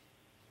sure.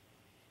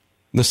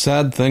 The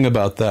sad thing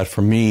about that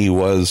for me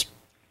was,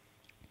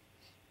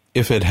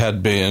 if it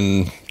had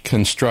been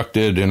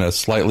constructed in a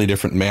slightly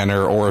different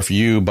manner, or if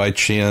you by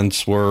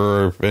chance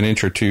were an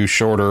inch or two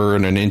shorter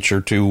and an inch or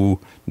two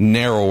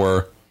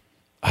narrower,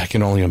 I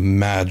can only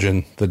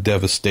imagine the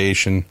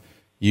devastation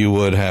you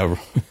would have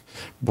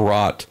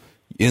brought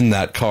in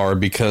that car,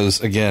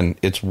 because, again,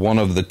 it's one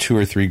of the 2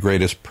 or 3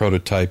 greatest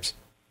prototypes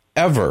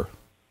ever.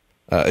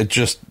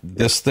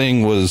 This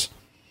thing was,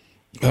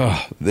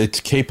 its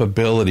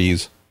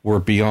capabilities were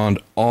beyond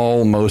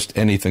almost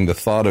anything. The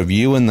thought of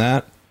you in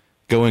that,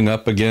 going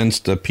up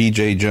against a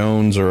P.J.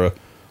 Jones or a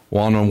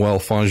Juan Manuel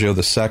Fangio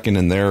II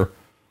and their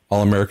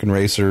All-American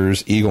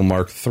Racers Eagle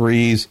Mark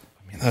IIIs.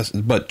 I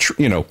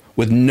mean,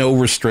 with no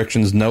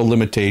restrictions, no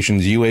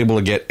limitations, you able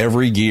to get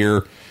every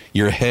gear,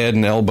 your head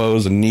and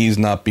elbows and knees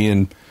not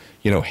being,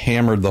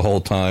 hammered the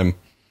whole time,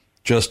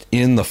 just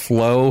in the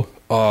flow.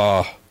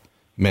 Oh,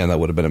 man, that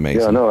would have been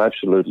amazing. Yeah, no,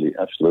 absolutely,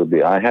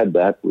 absolutely. I had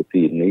that with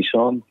the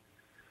Nissan.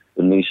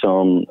 The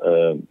Nissan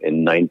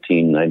in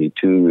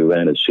 1992, we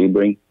ran at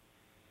Sebring.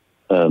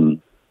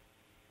 That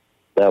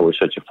was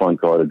such a fun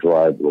car to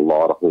drive, with a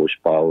lot of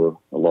horsepower,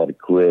 a lot of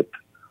grip.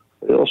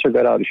 It also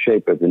got out of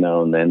shape every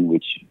now and then,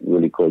 which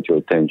really caught your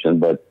attention.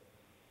 But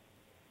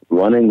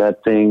running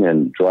that thing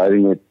and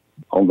driving it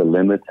on the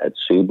limit at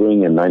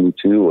Sebring in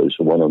 92 was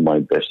one of my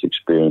best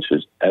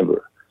experiences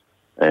ever.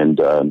 And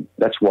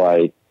that's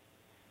why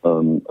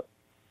the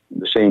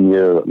same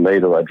year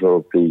later I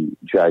drove the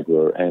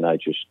Jaguar, and I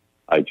just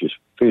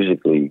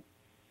physically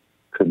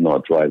could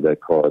not drive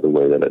that car the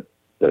way that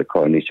a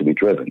car needs to be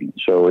driven.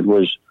 So it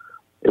was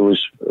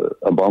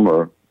a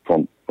bummer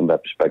from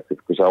that perspective,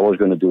 because I was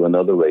going to do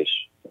another race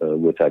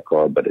with that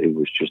car, but it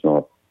was just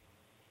not,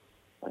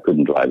 I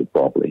couldn't drive it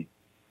properly.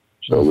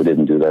 So we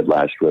didn't do that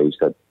last race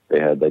that they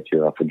had that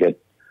year. I forget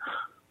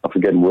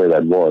where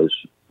that was,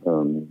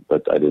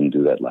 but I didn't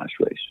do that last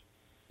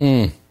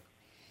race.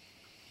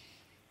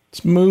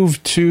 Let's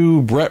move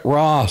to Brett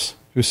Ross.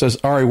 who says,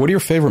 Arie, what are your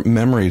favorite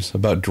memories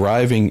about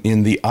driving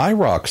in the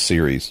IROC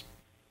series?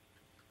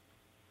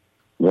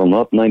 Well,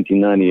 not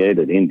 1998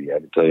 at Indy, I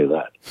can tell you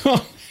that.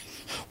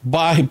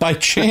 By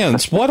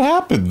chance, what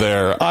happened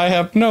there? I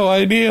have no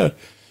idea.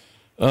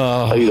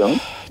 Oh, you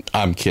don't?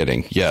 I'm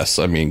kidding. Yes,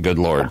 I mean, good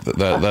Lord.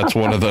 That's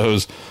one of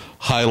those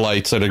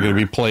highlights that are going to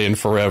be playing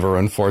forever,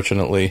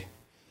 unfortunately.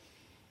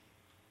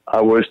 I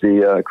was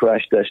the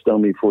crash test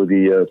dummy for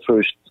the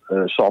first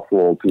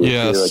softball to appear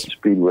at the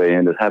Speedway,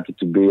 and it happened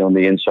to be on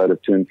the inside of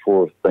Turn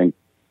 4, thank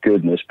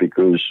goodness,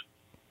 because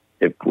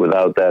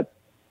without that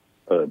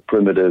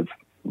primitive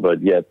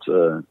but yet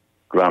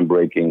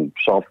groundbreaking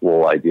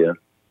softball idea,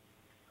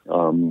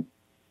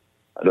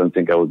 I don't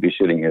think I would be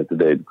sitting here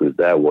today, because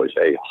that was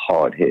a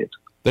hard hit.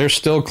 They're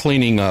still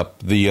cleaning up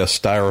the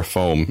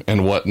styrofoam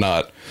and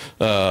whatnot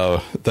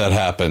that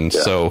happened.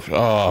 Yeah.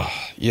 So,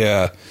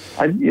 yeah.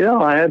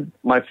 I had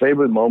my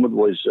favorite moment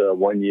was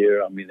 1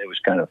 year. I mean, it was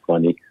kind of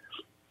funny.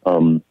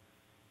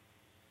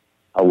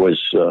 I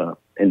was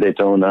in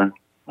Daytona.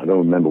 I don't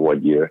remember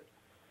what year.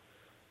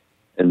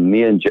 And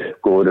me and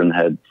Jeff Gordon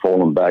had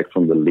fallen back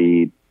from the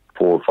lead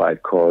 4 or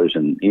 5 cars,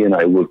 and he and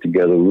I worked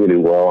together really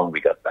well, and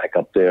we got back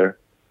up there.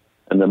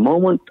 And the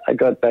moment I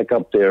got back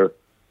up there,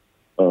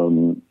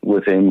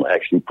 with him,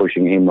 actually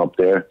pushing him up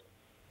there,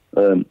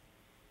 it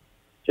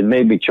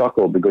made me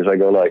chuckle, because I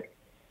go like,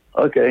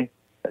 okay,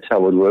 that's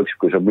how it works,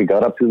 because we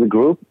got up to the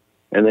group,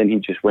 and then he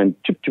just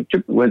went chip, chip,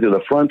 chip, went to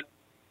the front,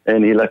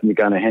 and he left me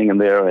kind of hanging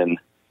there, and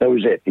that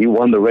was it. He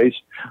won the race.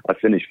 I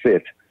finished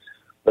 5th.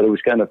 But it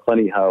was kind of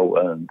funny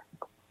how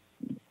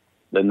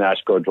the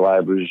NASCAR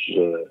drivers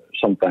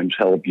sometimes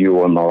help you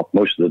or not.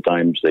 Most of the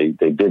times they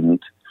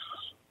didn't.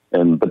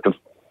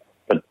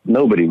 But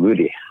nobody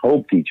really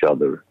helped each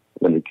other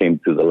when it came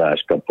to the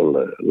last couple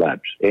of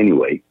laps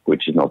anyway,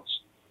 which is not,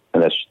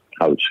 and that's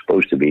how it's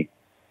supposed to be.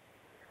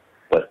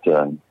 But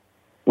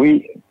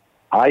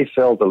I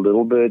felt a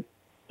little bit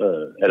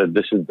at a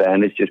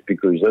disadvantage, just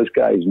because those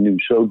guys knew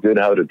so good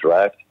how to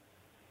draft,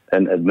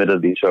 and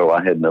admittedly so,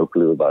 I had no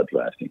clue about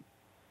drafting.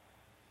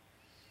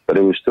 But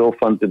it was still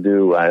fun to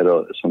do. I had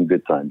some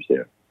good times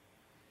there.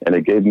 And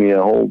it gave me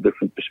a whole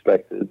different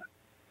perspective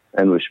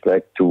and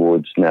respect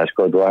towards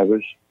NASCAR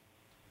drivers.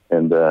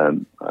 And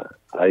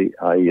I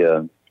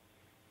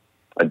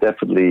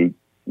definitely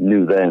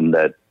knew then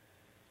that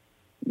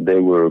they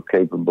were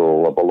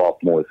capable of a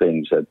lot more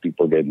things that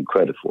people gave them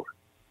credit for.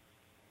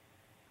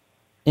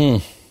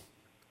 And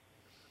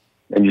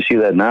you see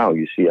that now.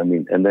 You see, I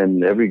mean, and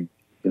then every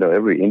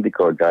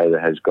IndyCar guy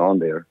that has gone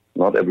there,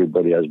 not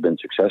everybody has been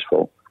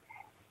successful,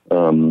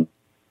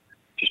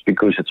 just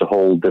because it's a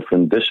whole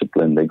different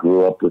discipline. They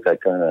grew up with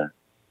that kind of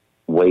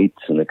weight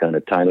and the kind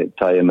of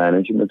tire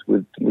management,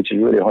 which is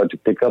really hard to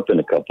pick up in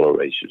a couple of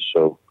races.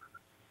 So,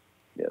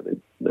 yeah,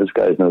 those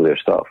guys know their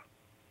stuff.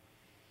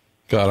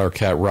 Got our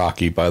cat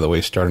Rocky, by the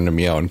way, starting to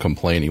meow and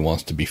complain. He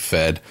wants to be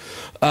fed.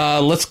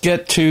 Let's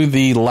get to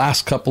the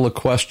last couple of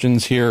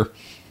questions here.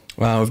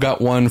 We've got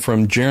one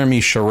from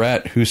Jeremy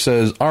Charette, who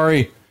says,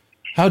 Arie,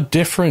 how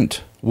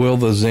different will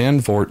the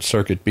Zandvoort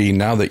circuit be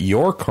now that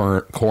your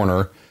current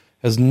corner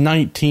has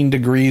 19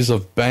 degrees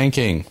of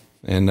banking?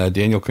 And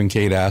Daniel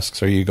Kincaid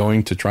asks, are you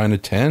going to try and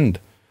attend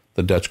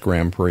the Dutch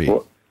Grand Prix?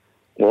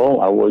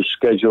 Well, I was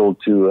scheduled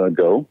to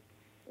go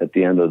at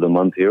the end of the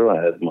month here.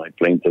 I had my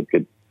plane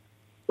ticket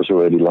was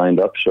already lined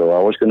up, so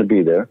I was going to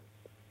be there.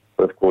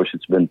 But, of course,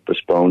 it's been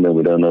postponed, and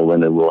we don't know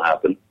when it will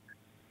happen.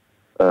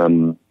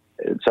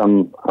 It's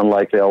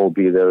unlikely I will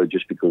be there,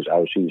 just because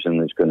our season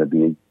is going to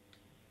be,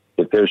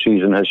 if their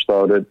season has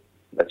started,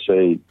 let's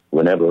say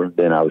whenever,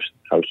 then our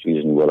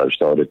season will have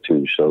started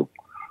too. So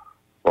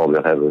probably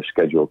I'll have a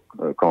schedule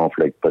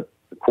conflict. But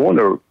the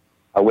corner,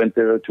 I went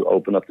there to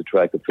open up the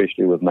track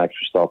officially with Max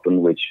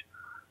Verstappen, which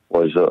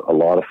was a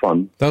lot of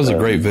fun. That was a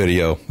great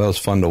video. That was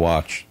fun to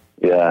watch.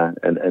 Yeah,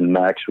 and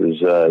Max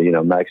was,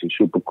 Max is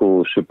super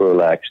cool, super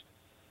relaxed,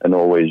 and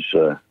always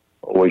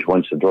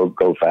wants to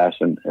go fast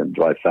and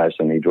drive fast.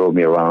 And he drove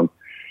me around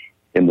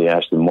in the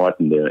Aston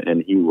Martin there,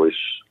 and he was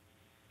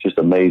just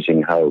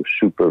amazing how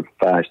super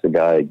fast the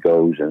guy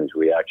goes and his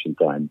reaction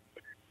time.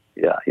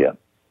 Yeah.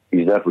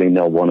 He's definitely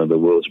now one of the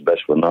world's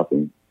best for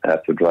nothing.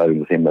 After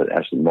driving with him at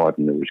Aston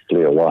Martin, it was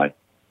clear why.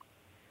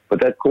 But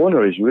that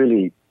corner is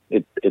really,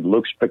 it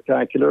looks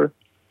spectacular,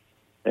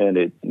 and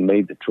it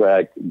made the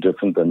track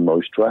different than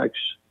most tracks.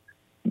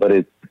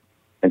 But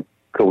and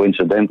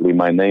coincidentally,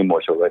 my name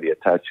was already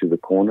attached to the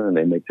corner, and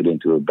they made it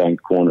into a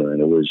banked corner.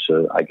 And it was,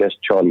 I guess,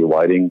 Charlie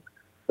Whiting,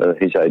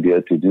 his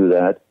idea to do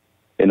that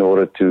in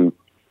order to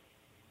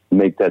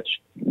make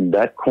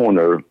that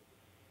corner,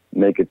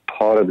 make it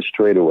part of the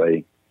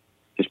straightaway,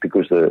 just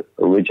because the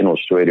original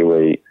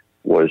straightaway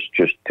was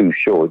just too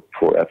short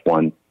for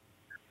F1.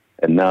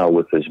 And now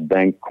with this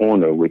banked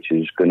corner, which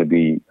is going to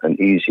be an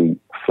easy,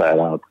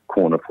 flat-out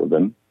corner for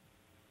them,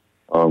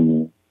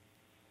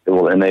 it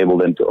will enable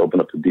them to open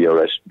up the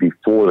DRS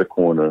before the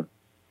corner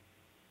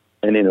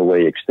and, in a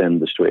way, extend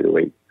the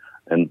straightaway.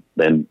 And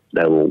then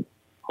that will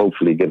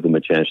hopefully give them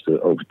a chance to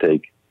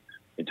overtake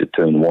into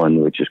turn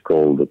 1, which is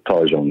called the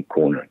Tarzan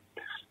corner.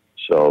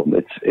 So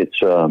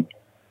it's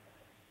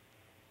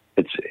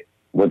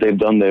what they've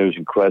done there is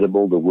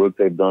incredible. The work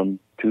they've done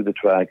to the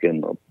track,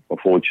 and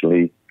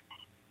unfortunately,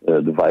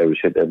 the virus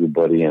hit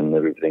everybody, and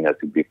everything had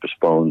to be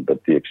postponed.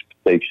 But the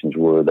expectations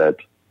were that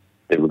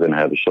they were going to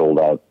have a sold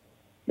out,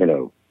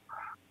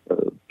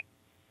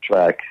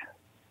 track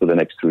for the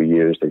next 3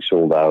 years. They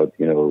sold out.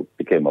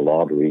 Became a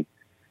lottery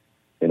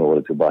in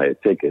order to buy a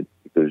ticket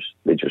because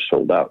they just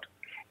sold out,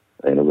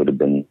 and it would have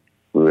been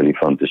really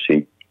fun to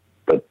see.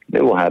 But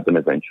it will happen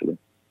eventually.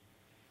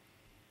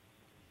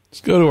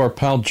 Let's go to our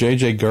pal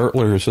J.J.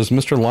 Gertler, who says,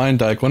 Mr.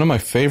 Luyendyk, one of my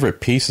favorite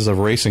pieces of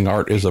racing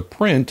art is a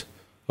print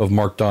of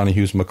Mark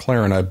Donohue's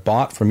McLaren I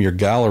bought from your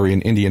gallery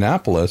in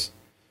Indianapolis.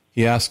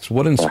 He asks,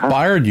 what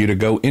inspired you to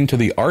go into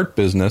the art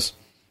business,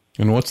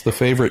 and what's the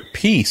favorite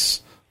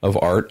piece of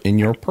art in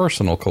your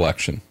personal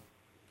collection?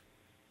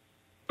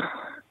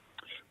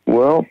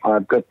 Well,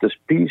 I've got this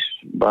piece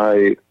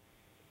by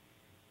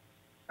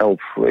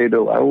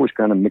Alfredo. I always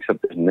kind of mix up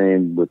his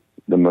name with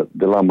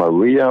De La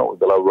Maria or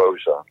De La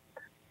Rosa.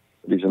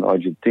 He's an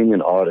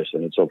Argentinian artist,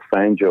 and it's of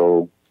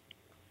Fangio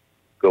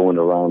going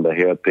around the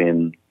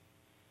hairpin,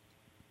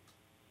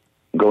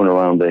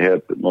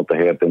 not the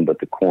hairpin, but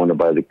the corner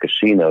by the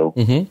casino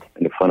in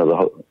the front of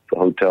the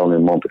hotel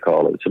in Monte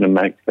Carlo. It's a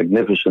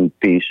magnificent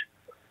piece.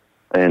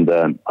 And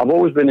I've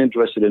always been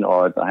interested in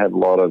art. I had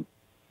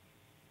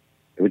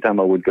every time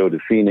I would go to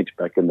Phoenix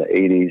back in the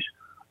 80s,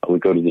 I would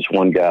go to this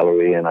one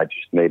gallery, and I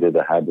just made it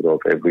a habit of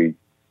every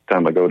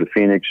time I go to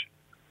Phoenix,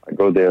 I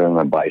go there and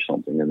I buy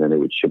something, and then they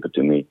would ship it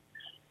to me.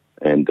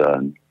 And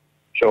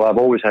so I've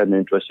always had an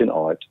interest in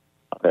art.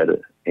 I've had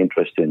an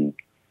interest in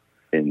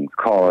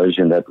cars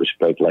in that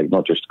respect, like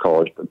not just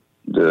cars, but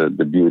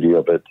the beauty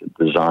of it,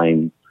 the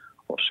design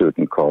of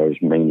certain cars,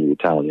 mainly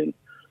Italian,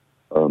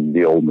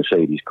 the old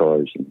Mercedes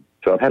cars. And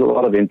so I've had a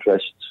lot of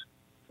interests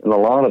in a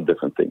lot of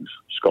different things,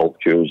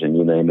 sculptures and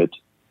you name it.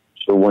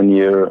 So one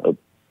year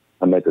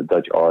I met a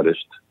Dutch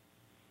artist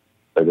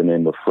by the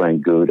name of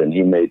Frank Good, and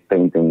he made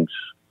paintings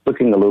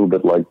looking a little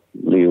bit like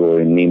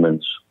Leroy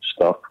Neiman's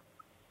stuff,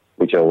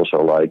 which I also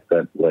like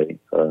that way,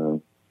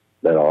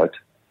 that art.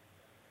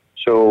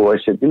 So I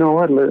said, you know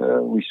what,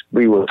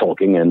 we were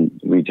talking, and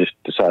we just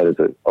decided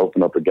to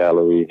open up a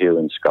gallery here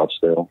in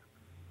Scottsdale.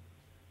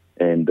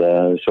 And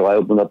so I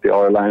opened up the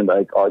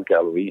Luyendyk Art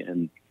Gallery,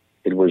 and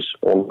it was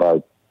all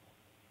about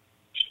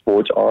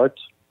sports art,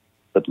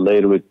 but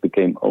later it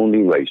became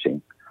only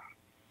racing.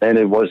 And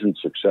it wasn't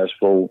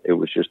successful. It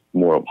was just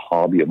more of a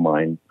hobby of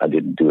mine. I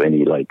didn't do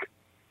any,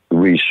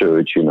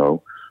 research,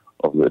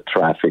 of the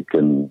traffic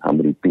and how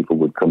many people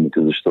would come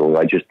into the store.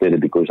 I just did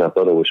it because I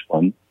thought it was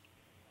fun.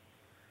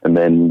 And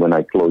then when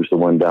I closed the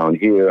one down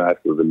here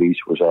after the lease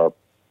was up,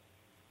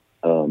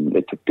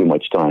 it took too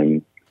much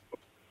time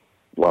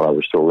while I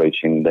was still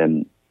racing.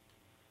 Then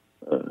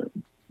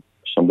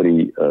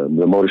somebody,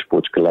 the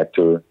motorsports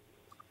collector,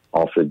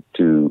 offered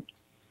to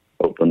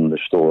open the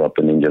store up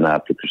in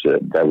Indianapolis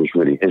because that was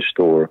really his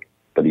store,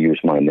 but he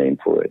used my name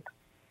for it.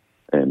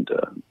 And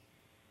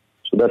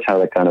so that's how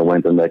that kind of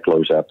went, and that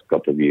closed after a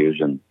couple of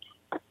years.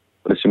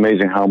 But it's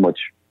amazing how much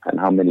and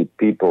how many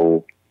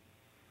people.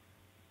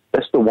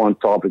 That's the one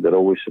topic that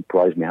always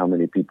surprised me, how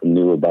many people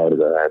knew about it,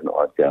 that I had an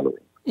art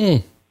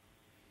gallery.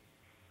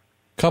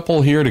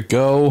 Couple here to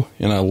go,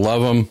 and I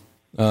love them.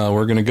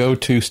 We're going to go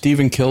to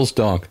Stephen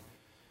Kilsdonk.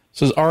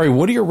 Says, Arie,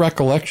 what are your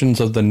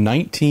recollections of the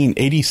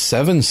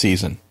 1987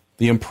 season?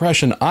 The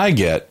impression I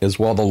get is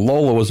while the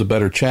Lola was a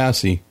better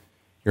chassis,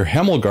 your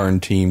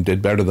Hemmelgarn team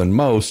did better than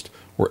most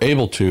were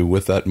able to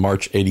with that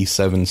March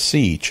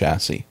 87C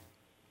chassis.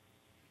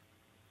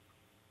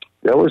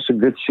 That was a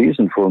good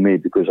season for me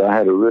because I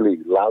had a really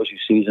lousy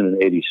season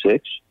in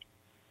 86.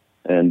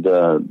 And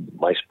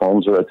my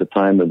sponsor at the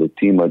time of the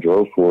team I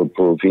drove for,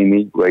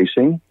 Provimi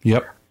Racing.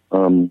 Yep.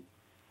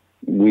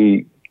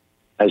 We,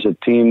 as a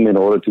team, in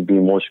order to be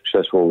more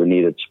successful, we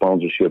needed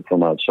sponsorship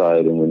from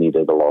outside, and we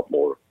needed a lot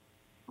more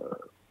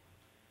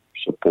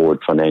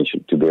support financial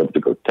to be able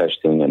to go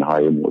testing and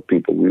hire more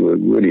people. We were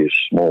really a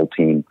small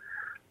team.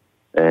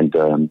 And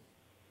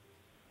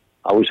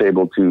I was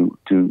able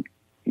to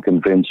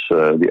convince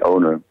the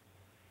owner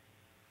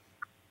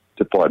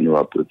to partner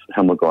up with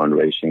Hemmelgarn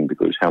Racing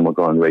because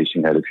Hemmelgarn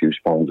Racing had a few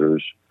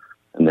sponsors,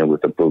 and then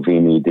with the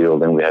Provimi deal,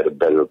 then we had a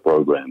better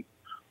program,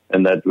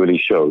 and that really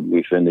showed.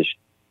 We finished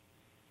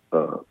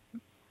a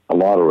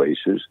lot of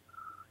races.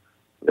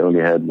 We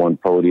only had one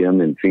podium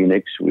in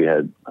Phoenix. We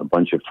had a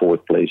bunch of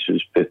fourth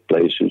places, fifth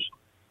places.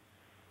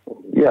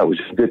 Yeah, it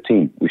was a good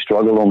team. We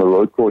struggled on the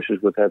road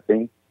courses with that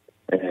thing,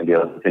 and the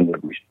other thing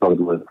that we struggled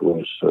with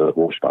was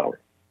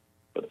horsepower.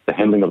 But the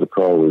handling of the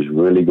car was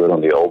really good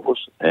on the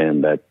ovals,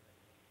 and that,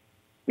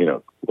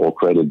 all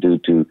credit due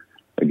to,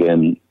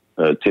 again,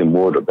 Tim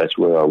Wardrop. That's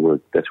where I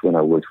worked. That's when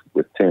I worked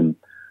with Tim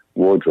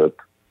Wardrop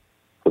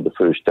for the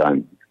first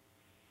time.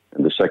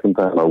 And the second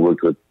time I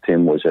worked with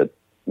Tim was at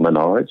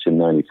Menards in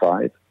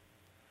 95.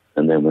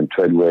 And then when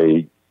Fred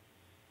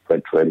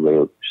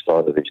Treadway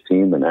started his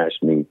team and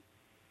asked me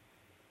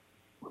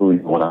who you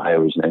want to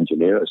hire as an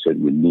engineer, I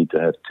said, we need to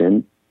have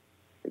Tim.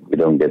 If we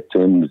don't get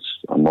Tim,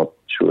 I'm not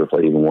sure if I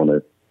even want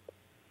to.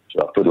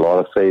 So I put a lot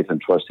of faith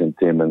and trust in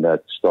Tim, and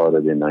that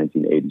started in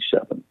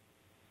 1987.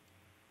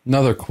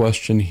 Another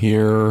question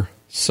here,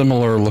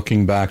 similar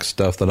looking back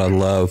stuff that I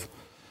love.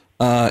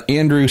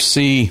 Andrew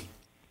C.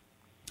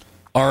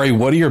 Arie,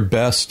 what are your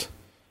best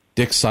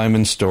Dick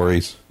Simon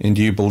stories? And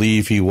do you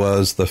believe he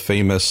was the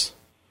famous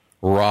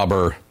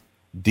robber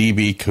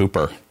D.B.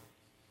 Cooper?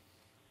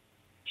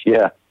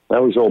 Yeah,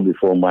 that was all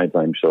before my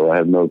time, so I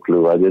have no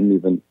clue. I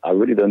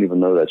really don't even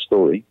know that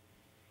story.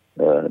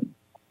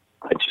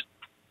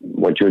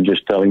 What you're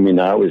just telling me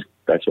now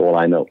that's all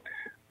I know.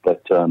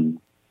 But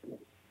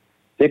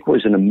Dick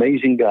was an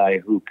amazing guy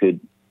who could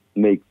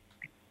make,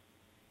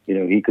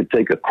 he could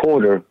take a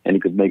quarter and he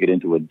could make it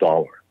into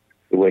 $1,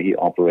 the way he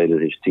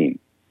operated his team.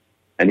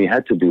 And he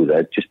had to do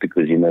that just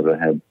because he never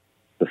had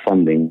the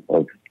funding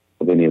of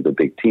any of the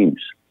big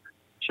teams.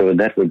 So in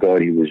that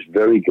regard, he was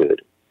very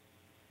good.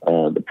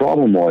 The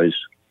problem was,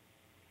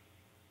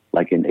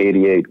 like in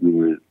 '88,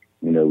 we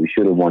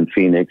should have won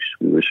Phoenix.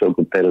 We were so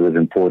competitive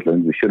in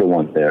Portland. We should have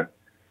won there.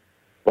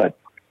 But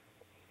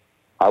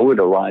I would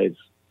arrive.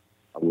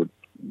 I would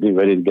be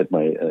ready to get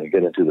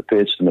into the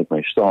pits to make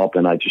my stop,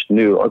 and I just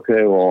knew,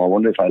 okay, well, I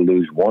wonder if I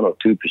lose 1 or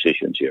 2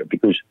 positions here,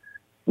 because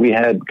we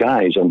had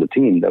guys on the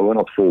team that were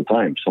not full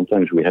time.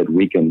 Sometimes we had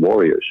weekend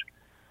warriors,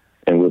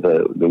 and with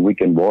the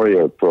weekend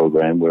warrior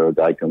program, where a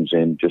guy comes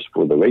in just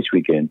for the race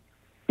weekend,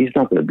 he's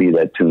not going to be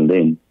that tuned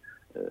in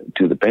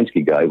to the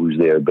Penske guy who's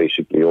there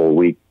basically all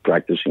week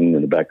practicing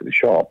in the back of the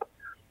shop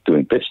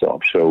doing pit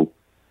stops. So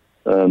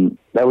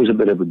that was a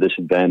bit of a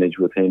disadvantage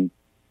with him,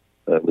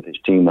 with his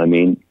team, I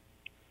mean.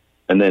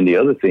 And then the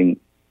other thing,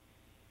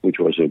 which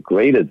was a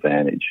great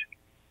advantage,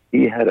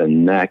 he had a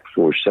knack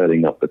for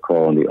setting up the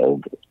car on the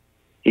oval.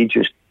 He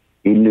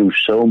knew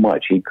so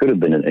much. He could have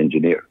been an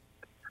engineer.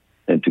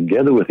 And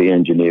together with the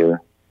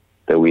engineer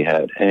that we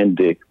had and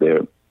Dick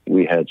there,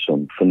 we had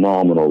some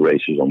phenomenal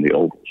races on the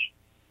ovals.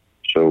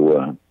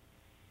 So,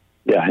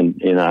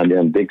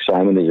 and Dick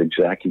Simon is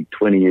exactly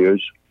 20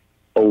 years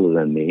older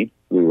than me.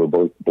 We were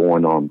both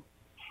born on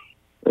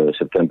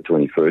September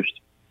 21st.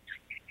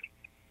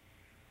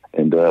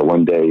 And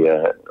one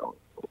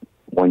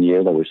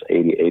year, that was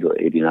 88 or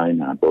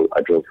 89, I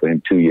drove for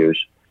him 2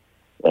 years.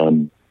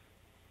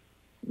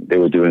 They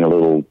were doing a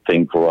little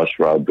thing for us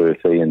for our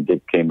birthday, and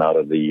Dick came out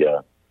of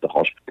the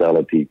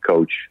hospitality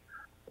coach.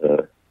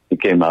 He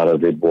came out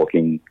of it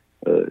walking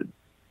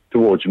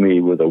towards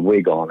me with a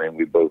wig on, and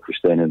we both were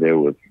standing there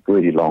with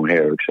really long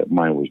hair, except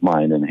mine was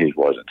mine and his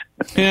wasn't.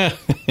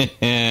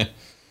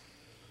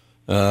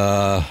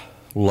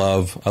 I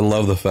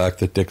love the fact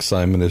that Dick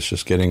Simon is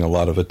just getting a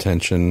lot of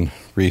attention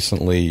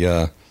recently.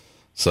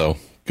 So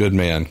good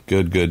man,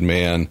 good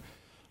man.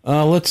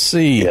 Let's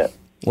see. Yeah.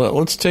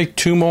 Let's take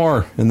 2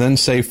 more and then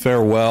say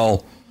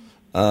farewell.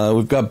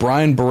 We've got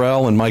Brian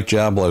Burrell and Mike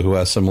Jablow who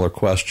has similar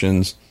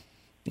questions.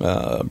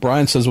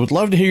 Brian says, would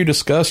love to hear you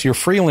discuss your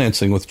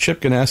freelancing with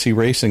Chip Ganassi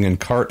Racing and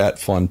kart at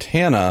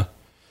Fontana.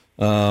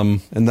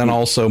 And then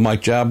also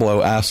Mike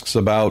Jablow asks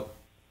about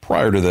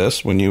prior to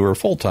this, when you were a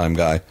full-time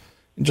guy,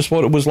 and just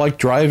what it was like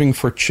driving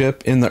for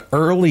Chip in the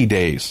early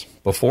days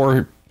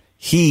before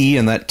he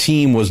and that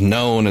team was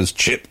known as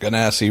Chip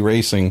Ganassi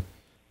Racing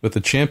with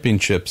the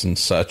championships and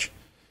such.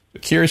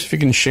 Curious if you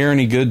can share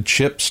any good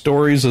Chip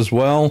stories as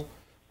well,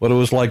 what it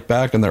was like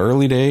back in the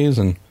early days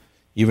and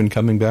even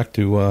coming back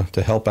to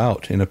help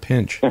out in a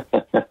pinch. Yeah,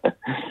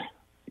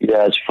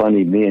 it's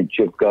funny. Me and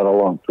Chip got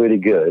along pretty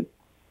good,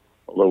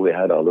 although we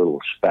had our little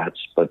spats.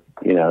 But,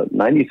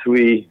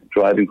 93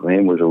 driving for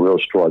him was a real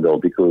struggle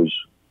because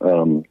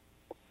the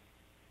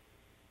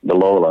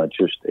Lola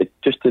just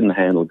didn't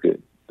handle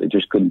good. They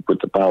just couldn't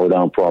put the power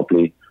down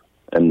properly,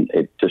 and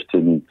it just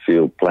didn't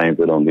feel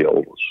planted on the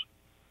ovals.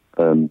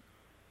 And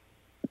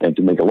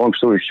to make a long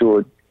story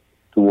short,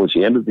 towards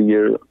the end of the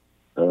year,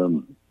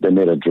 they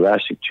made a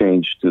drastic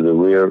change to the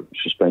rear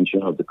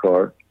suspension of the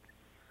car,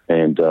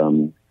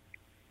 and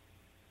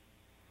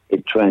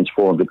it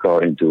transformed the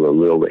car into a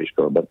real race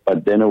car.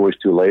 But then it was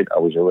too late. I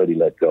was already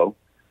let go.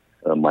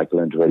 Michael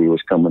Andretti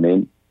was coming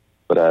in,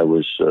 but I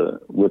was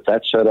with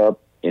that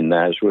setup in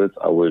Nazareth.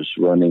 I was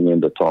running in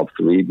the top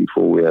 3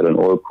 before we had an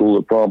oil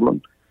cooler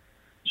problem.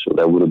 So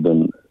that would have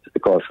been, the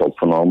car felt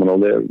phenomenal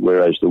there.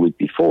 Whereas the week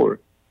before,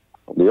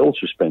 on the old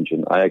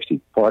suspension, I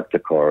actually parked the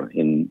car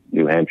in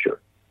New Hampshire.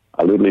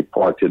 I literally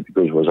parked it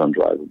because it was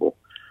undrivable.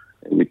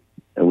 And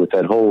with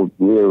that whole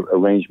rear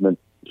arrangement,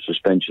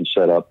 suspension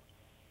setup,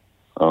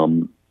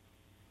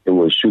 it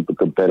was super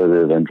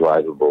competitive and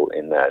drivable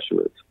in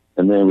Nazareth.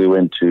 And then we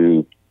went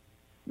to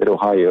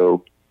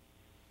Mid-Ohio.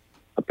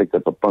 I picked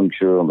up a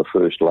puncture on the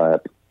first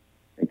lap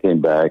and came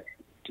back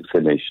to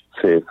finish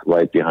 5th,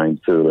 right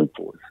behind 3rd and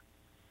 4th.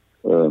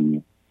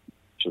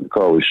 So the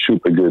car was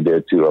super good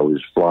there, too. I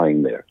was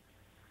flying there.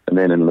 And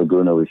then in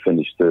Laguna, we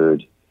finished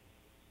 3rd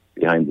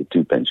behind the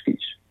 2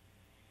 Penskes.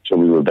 So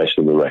we were best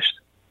of the rest.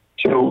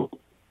 So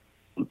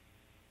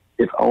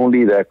if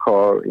only that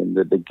car in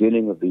the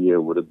beginning of the year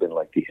would have been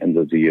like the end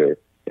of the year,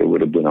 it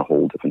would have been a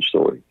whole different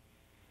story.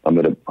 I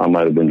might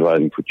have been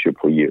driving for Chip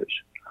for years.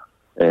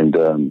 And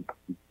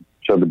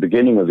so So the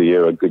beginning of the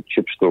year, a good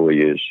Chip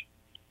story is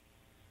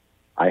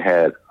I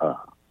had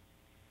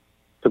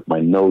took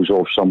my nose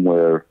off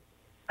somewhere.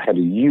 I had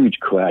a huge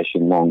crash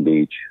in Long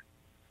Beach.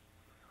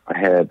 I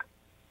had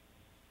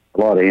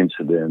a lot of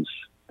incidents.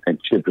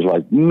 And Chip was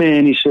like,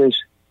 man, he says,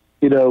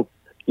 you know,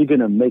 you're going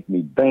to make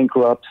me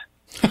bankrupt.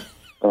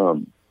 You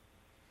know,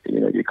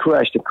 you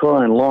crashed a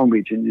car in Long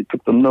Beach and you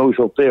took the nose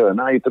off there, and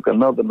now you took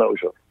another nose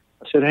off.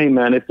 I said, hey,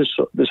 man, if this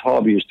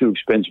hobby is too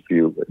expensive for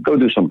you, go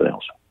do something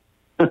else.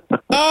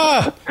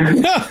 How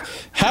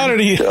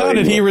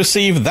did he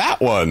receive that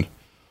one?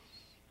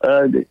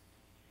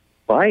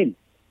 Fine.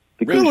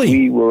 Because Really?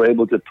 we were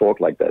able to talk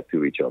like that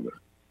to each other.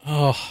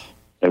 Oh,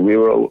 And we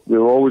were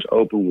always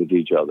open with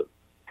each other,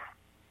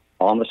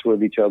 honest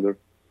with each other.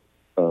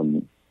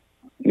 You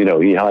know,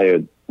 he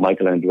hired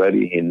Michael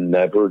Andretti. He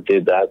never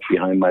did that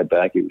behind my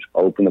back. He was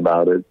open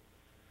about it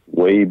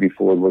way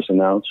before it was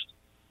announced.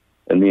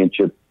 And me and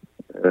Chip,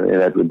 in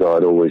that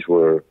regard, always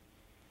were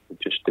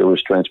there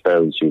was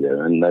transparency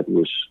there. And that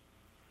was,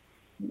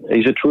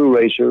 he's a true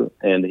racer,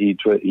 and he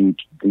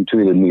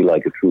treated me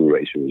like a true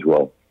racer as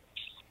well.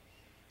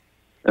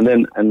 And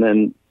then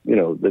you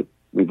know,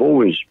 we've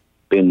always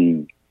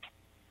been,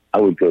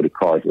 I would go to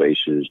kart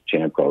races,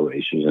 champ car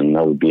races, and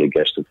I would be a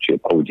guest of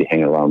Chip. I would be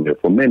hanging around there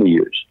for many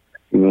years,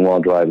 even while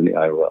driving the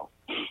IRL.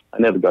 I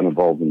never got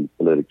involved in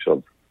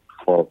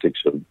politics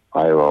of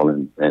IRL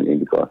and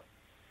IndyCar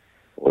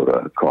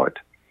or kart.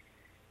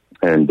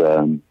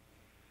 And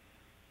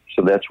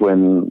so that's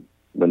when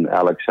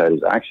Alex had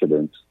his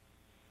accident.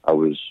 I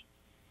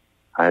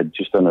had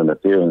just done an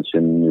appearance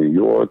in New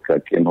York. I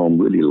came home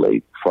really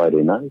late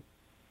Friday night.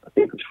 I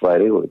think it was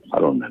Friday, or I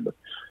don't remember.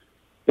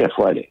 Yeah,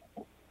 Friday.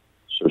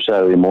 So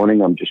Saturday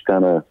morning, I'm just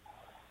kind of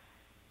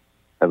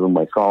having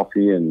my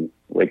coffee and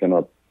waking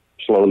up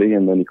slowly.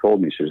 And then he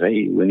called me. He says,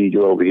 hey, we need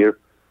you over here.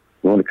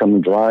 You want to come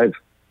and drive?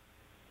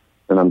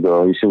 And I'm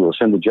going, he said, we'll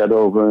send the jet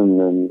over, and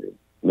then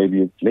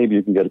maybe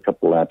you can get a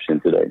couple laps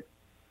in today. I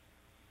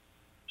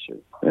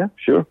said, yeah,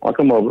 sure, I'll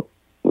come over.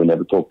 We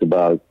never talked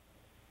about,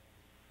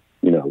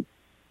 you know,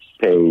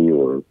 pay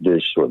or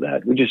this or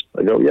that.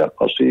 I go, yeah,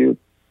 I'll see you.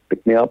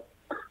 Pick me up.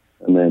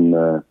 And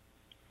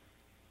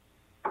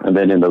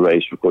then in the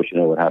race, of course, you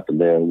know what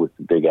happened there with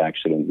the big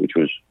accident, which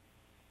was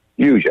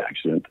a huge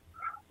accident.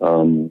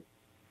 Then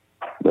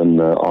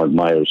Art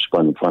Meyer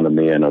spun in front of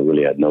me, and I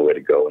really had nowhere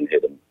to go and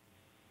hit him.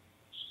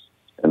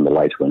 And the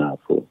lights went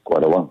out for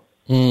quite a while.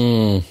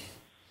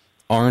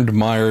 Arndt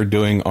Meyer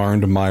doing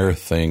Arndt Meyer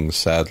things,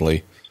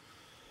 sadly.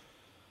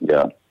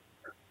 Yeah.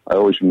 I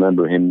always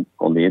remember him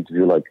on the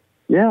interview like,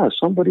 yeah,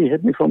 somebody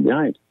hit me from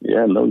behind.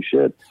 Yeah, no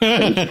shit.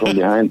 From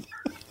behind.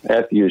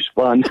 After you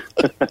spun,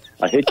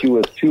 I hit you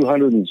with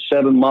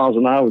 207 miles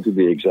an hour to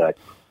be exact.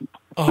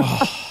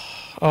 It's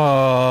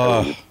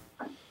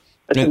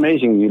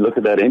amazing. You look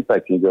at that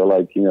impact and you go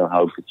like, you know,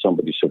 how could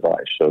somebody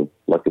survive? So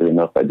luckily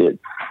enough, I did.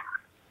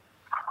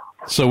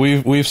 So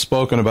we've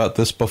spoken about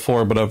this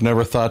before, but I've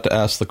never thought to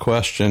ask the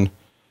question.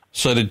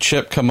 So did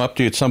Chip come up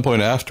to you at some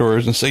point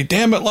afterwards and say,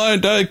 damn it,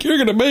 Luyendyk, you're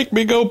going to make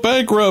me go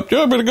bankrupt.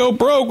 You're going to go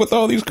broke with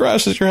all these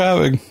crashes you're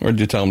having? Or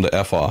did you tell him to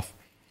F off?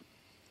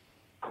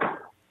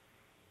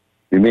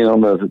 You mean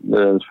on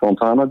the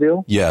Fontana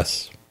deal?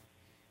 Yes.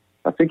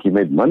 I think he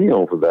made money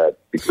over that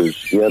because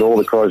he had all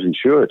the cars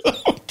insured.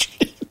 Oh,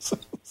 Jesus.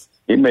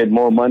 He made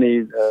more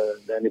money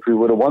than if we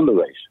would have won the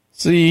race.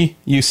 See,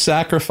 you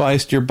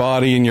sacrificed your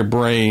body and your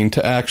brain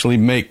to actually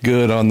make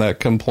good on that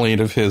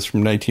complaint of his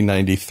from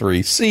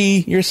 1993.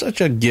 See, you're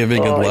such a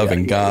giving and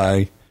loving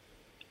guy.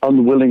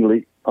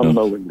 Unknowingly.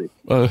 Unwillingly.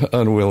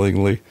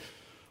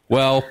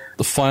 Well,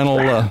 the final...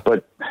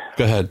 but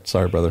go ahead.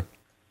 Sorry, brother.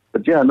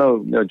 But yeah,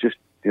 no, just,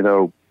 you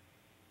know,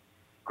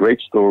 great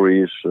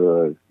stories,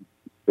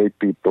 great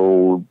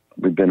people.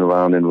 We've been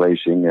around in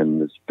racing,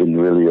 and it's been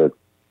really a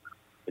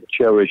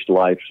cherished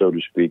life, so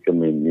to speak. I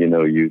mean, you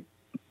know, your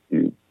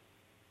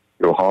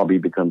hobby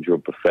becomes your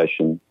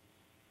profession.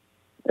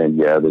 And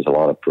yeah, there's a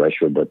lot of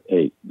pressure, but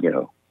hey, you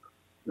know,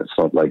 it's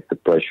not like the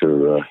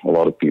pressure a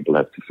lot of people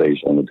have to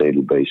face on a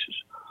daily basis.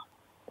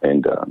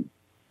 And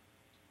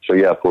so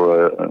yeah,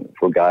 for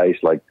guys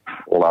like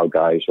all our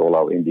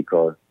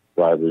IndyCar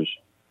drivers,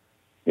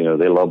 you know,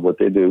 they love what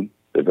they do.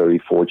 They're very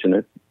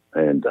fortunate,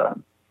 and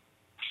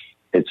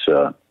it's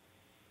I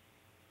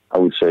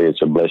would say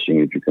it's a blessing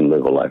if you can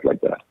live a life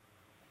like that.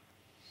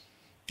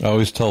 I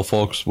always tell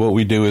folks what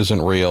we do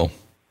isn't real.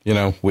 You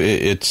know,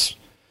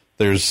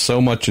 there's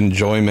so much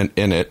enjoyment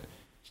in it.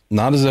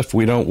 Not as if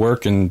we don't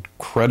work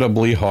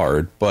incredibly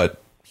hard,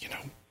 but, you know,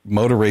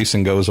 motor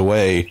racing goes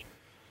away,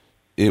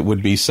 it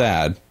would be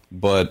sad,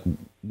 but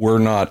we're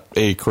not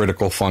a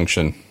critical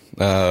function.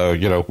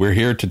 You know, we're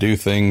here to do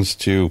things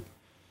to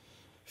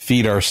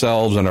feed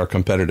ourselves and our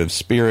competitive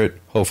spirit,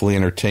 hopefully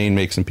entertain,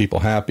 make some people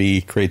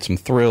happy, create some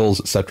thrills,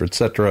 et cetera, et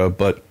cetera.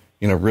 But,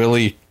 you know,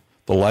 really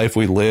the life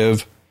we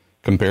live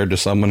compared to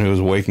someone who's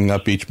waking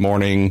up each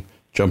morning,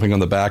 jumping on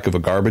the back of a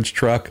garbage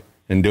truck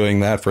and doing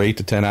that for 8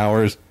 to 10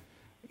 hours,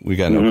 we've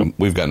got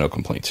no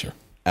complaints here.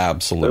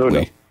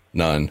 Absolutely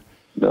none.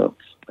 No.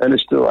 And I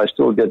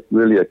still get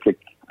really a kick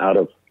out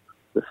of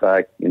the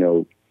fact,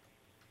 on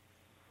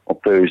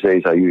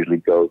Thursdays I usually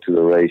go to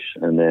the race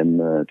and then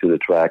to the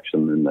tracks,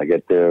 and then I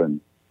get there, and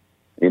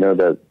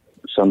that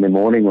Sunday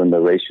morning when the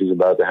race is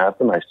about to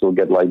happen, I still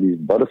get like these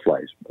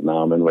butterflies. But now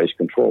I'm in race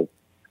control.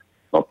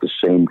 Not the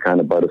same kind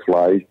of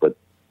butterflies, but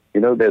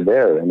they're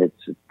there, and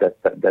that's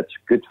a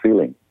good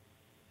feeling.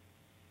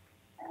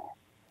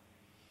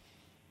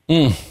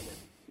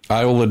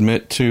 I will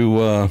admit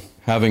to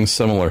having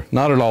similar,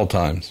 not at all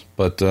times,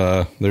 but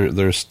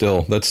there's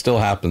still, that still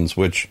happens,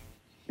 which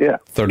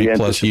 30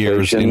 plus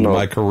years into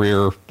my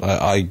career,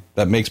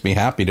 that makes me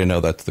happy to know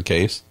that's the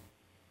case.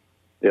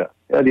 Yeah,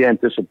 the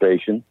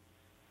anticipation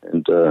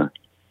and of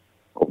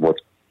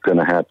what's going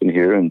to happen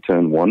here in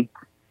turn one,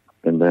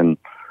 and then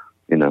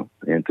the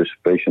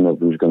anticipation of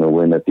who's going to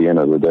win at the end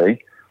of the day,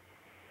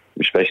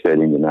 especially at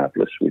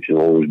Indianapolis, which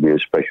will always be a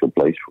special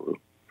place for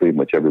pretty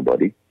much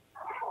everybody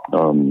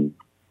who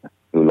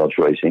loves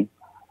racing.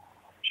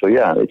 So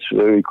yeah, it's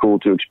very cool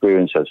to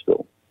experience that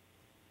still.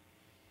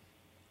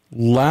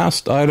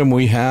 Last item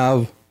we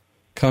have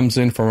comes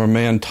in from a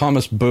man,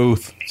 Thomas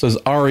Booth. It says,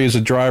 Arie is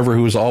a driver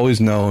who is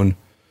always known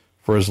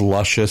for his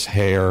luscious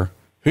hair.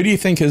 Who do you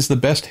think has the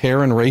best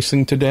hair in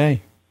racing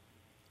today?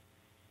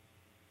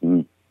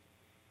 At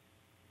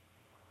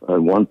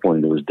one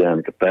point it was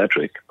Danica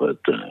Patrick, but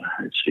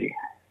let's see.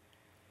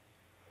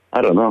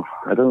 I don't know.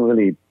 I don't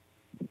really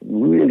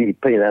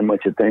pay that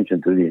much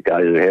attention to these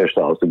guys'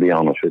 hairstyles, to be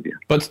honest with you.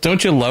 But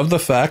don't you love the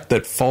fact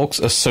that folks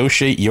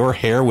associate your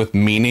hair with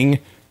meaning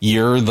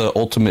you're the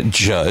ultimate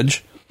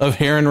judge of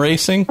hair in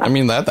racing? I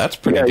mean, that's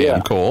pretty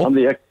damn cool. I'm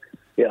the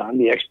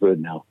expert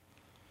now.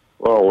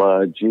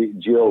 Well,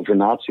 Gio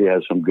Vinazzi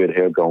has some good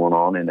hair going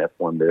on in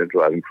F1 there,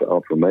 driving for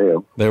Alfa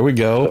Romeo. There we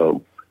go.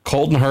 So,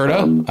 Colton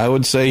Herta, I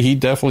would say he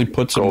definitely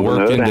put some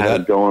work into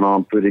that. Going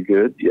on pretty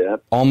good, yeah.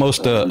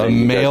 Almost a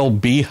male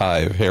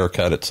beehive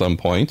haircut at some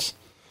points.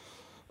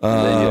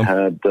 And then you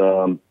had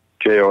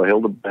J.R.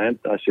 Hildebrandt.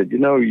 I said,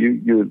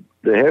 the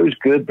hair is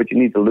good, but you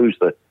need to lose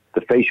the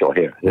facial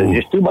hair. There's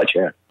just too much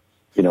hair,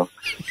 the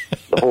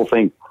whole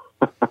thing.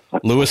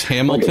 Lewis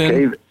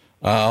Hamilton.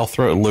 I'll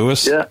throw it.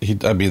 Lewis. Yeah.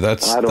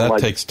 That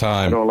takes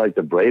time. I don't like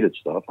the braided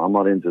stuff. I'm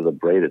not into the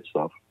braided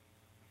stuff.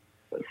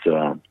 But,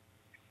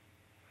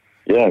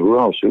 who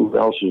else? Who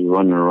else is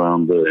running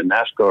around? In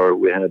NASCAR,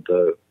 we had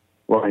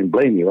Ryan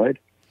Blaney, right?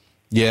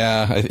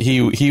 Yeah,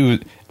 he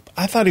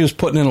I thought he was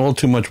putting in a little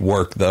too much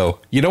work, though.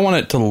 You don't want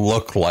it to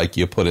look like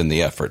you put in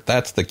the effort.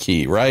 That's the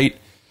key, right?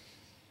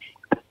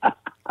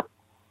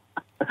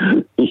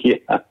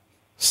 Yeah.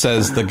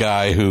 Says the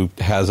guy who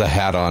has a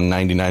hat on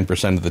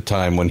 99% of the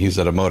time when he's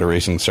at a motor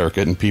racing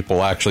circuit, and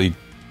people actually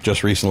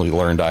just recently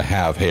learned I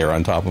have hair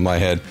on top of my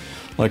head,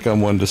 like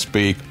I'm one to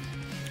speak.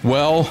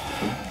 Well,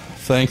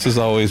 thanks as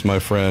always, my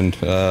friend.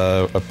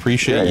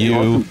 Appreciate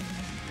you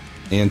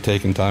and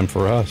taking time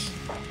for us.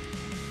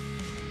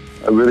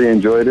 I really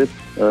enjoyed it.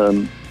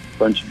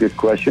 Bunch of good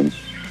questions.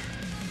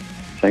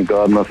 Thank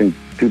God, nothing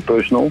too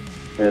personal.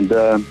 And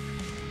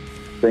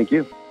thank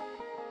you.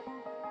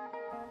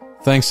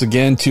 Thanks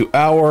again to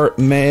our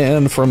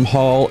man from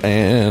Hull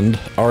and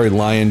Arie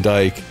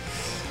Luyendyk.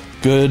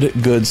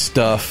 Good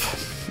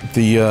stuff.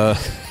 The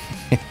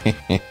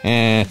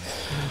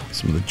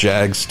some of the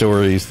Jag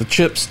stories, the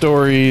Chip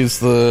stories,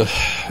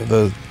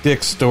 the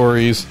Dick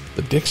stories.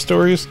 The Dick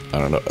stories? I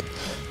don't know.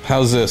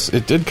 How's this?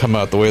 It did come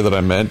out the way that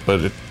I meant,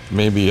 but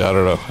maybe, I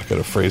don't know. I could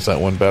have phrased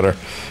that one better.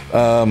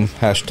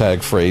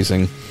 Hashtag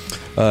phrasing.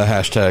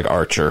 Hashtag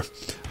Archer.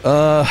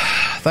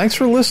 Thanks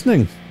for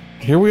listening.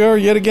 Here we are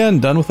yet again,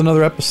 done with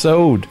another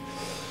episode.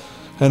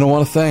 And I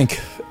want to thank,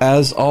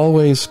 as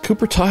always,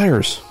 Cooper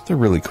Tires. They're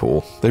really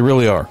cool. They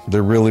really are.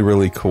 They're really,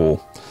 really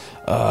cool.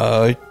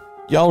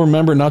 Y'all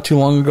remember not too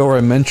long ago where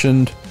I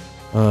mentioned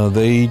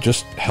they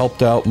just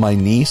helped out my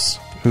niece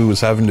who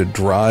was having to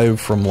drive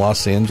from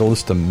Los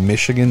Angeles to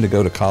Michigan to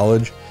go to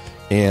college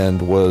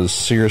and was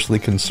seriously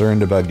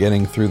concerned about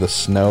getting through the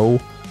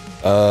snow.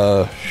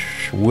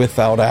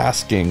 Without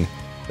asking,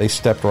 they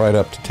stepped right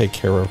up to take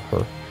care of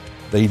her.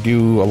 They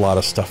do a lot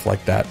of stuff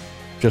like that.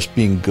 Just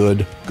being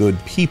good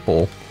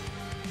people,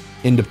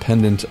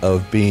 independent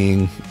of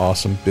being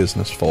awesome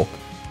business folk.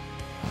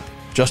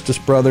 Justice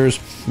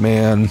Brothers,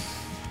 man,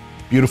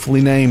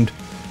 beautifully named.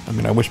 I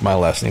mean, I wish my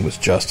last name was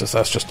Justice.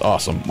 That's just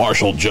awesome.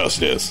 Marshall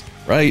Justice,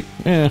 right?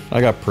 I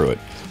got Pruitt.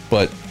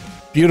 But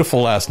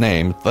beautiful last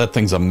name. That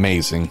thing's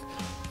amazing.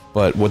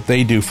 But what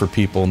they do for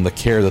people and the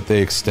care that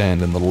they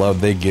extend and the love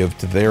they give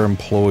to their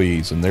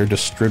employees and their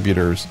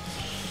distributors,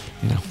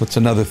 that's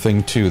another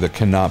thing, too, that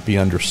cannot be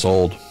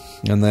undersold.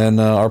 And then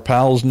our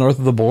pals north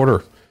of the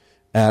border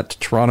at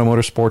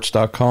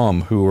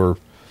TorontoMotorsports.com who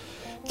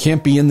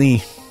can't be in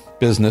the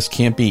business,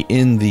 can't be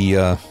in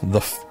the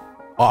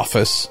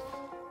office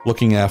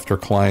looking after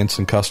clients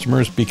and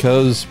customers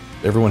because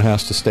everyone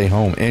has to stay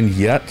home. And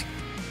yet,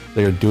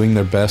 they are doing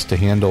their best to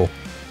handle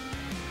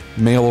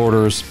mail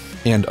orders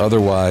and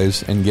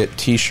otherwise and get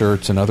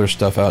T-shirts and other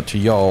stuff out to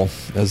y'all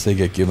as they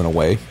get given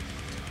away.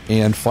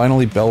 And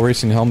finally, Bell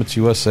Racing Helmets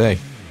USA.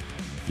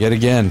 Yet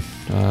again,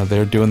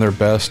 they're doing their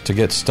best to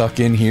get stuck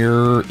in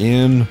here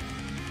in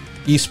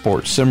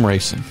esports, sim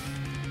racing,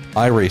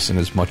 iRacing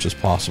as much as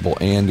possible,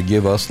 and to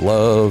give us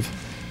love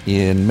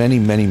in many,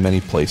 many,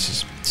 many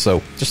places.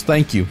 So just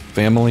thank you,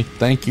 family.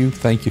 Thank you,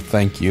 thank you,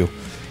 thank you.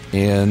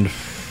 And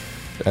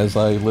as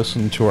I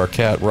listen to our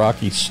cat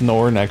Rocky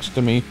snore next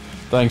to me,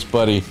 thanks,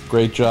 buddy.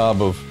 Great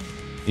job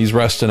he's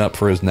resting up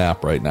for his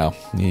nap right now.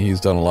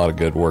 He's done a lot of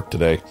good work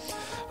today.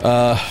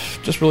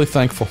 Just really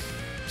thankful.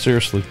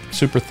 Seriously,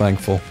 super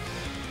thankful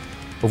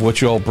of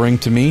what you all bring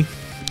to me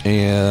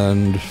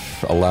and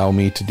allow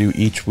me to do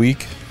each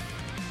week,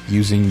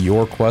 using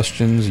your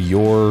questions,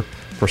 your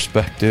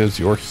perspectives,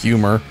 your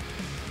humor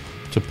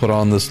to put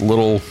on this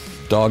little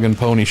dog and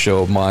pony show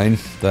of mine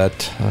that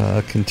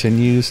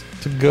continues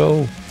to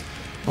go.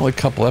 Only a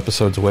couple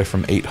episodes away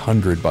from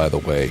 800, by the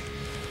way.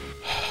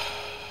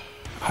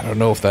 I don't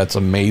know if that's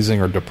amazing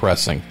or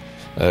depressing.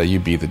 You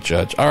be the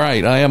judge. All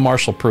right, I am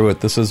Marshall Pruitt.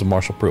 This is a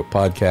Marshall Pruitt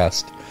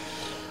podcast.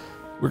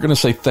 We're going to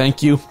say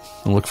thank you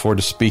and look forward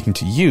to speaking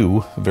to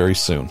you very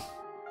soon.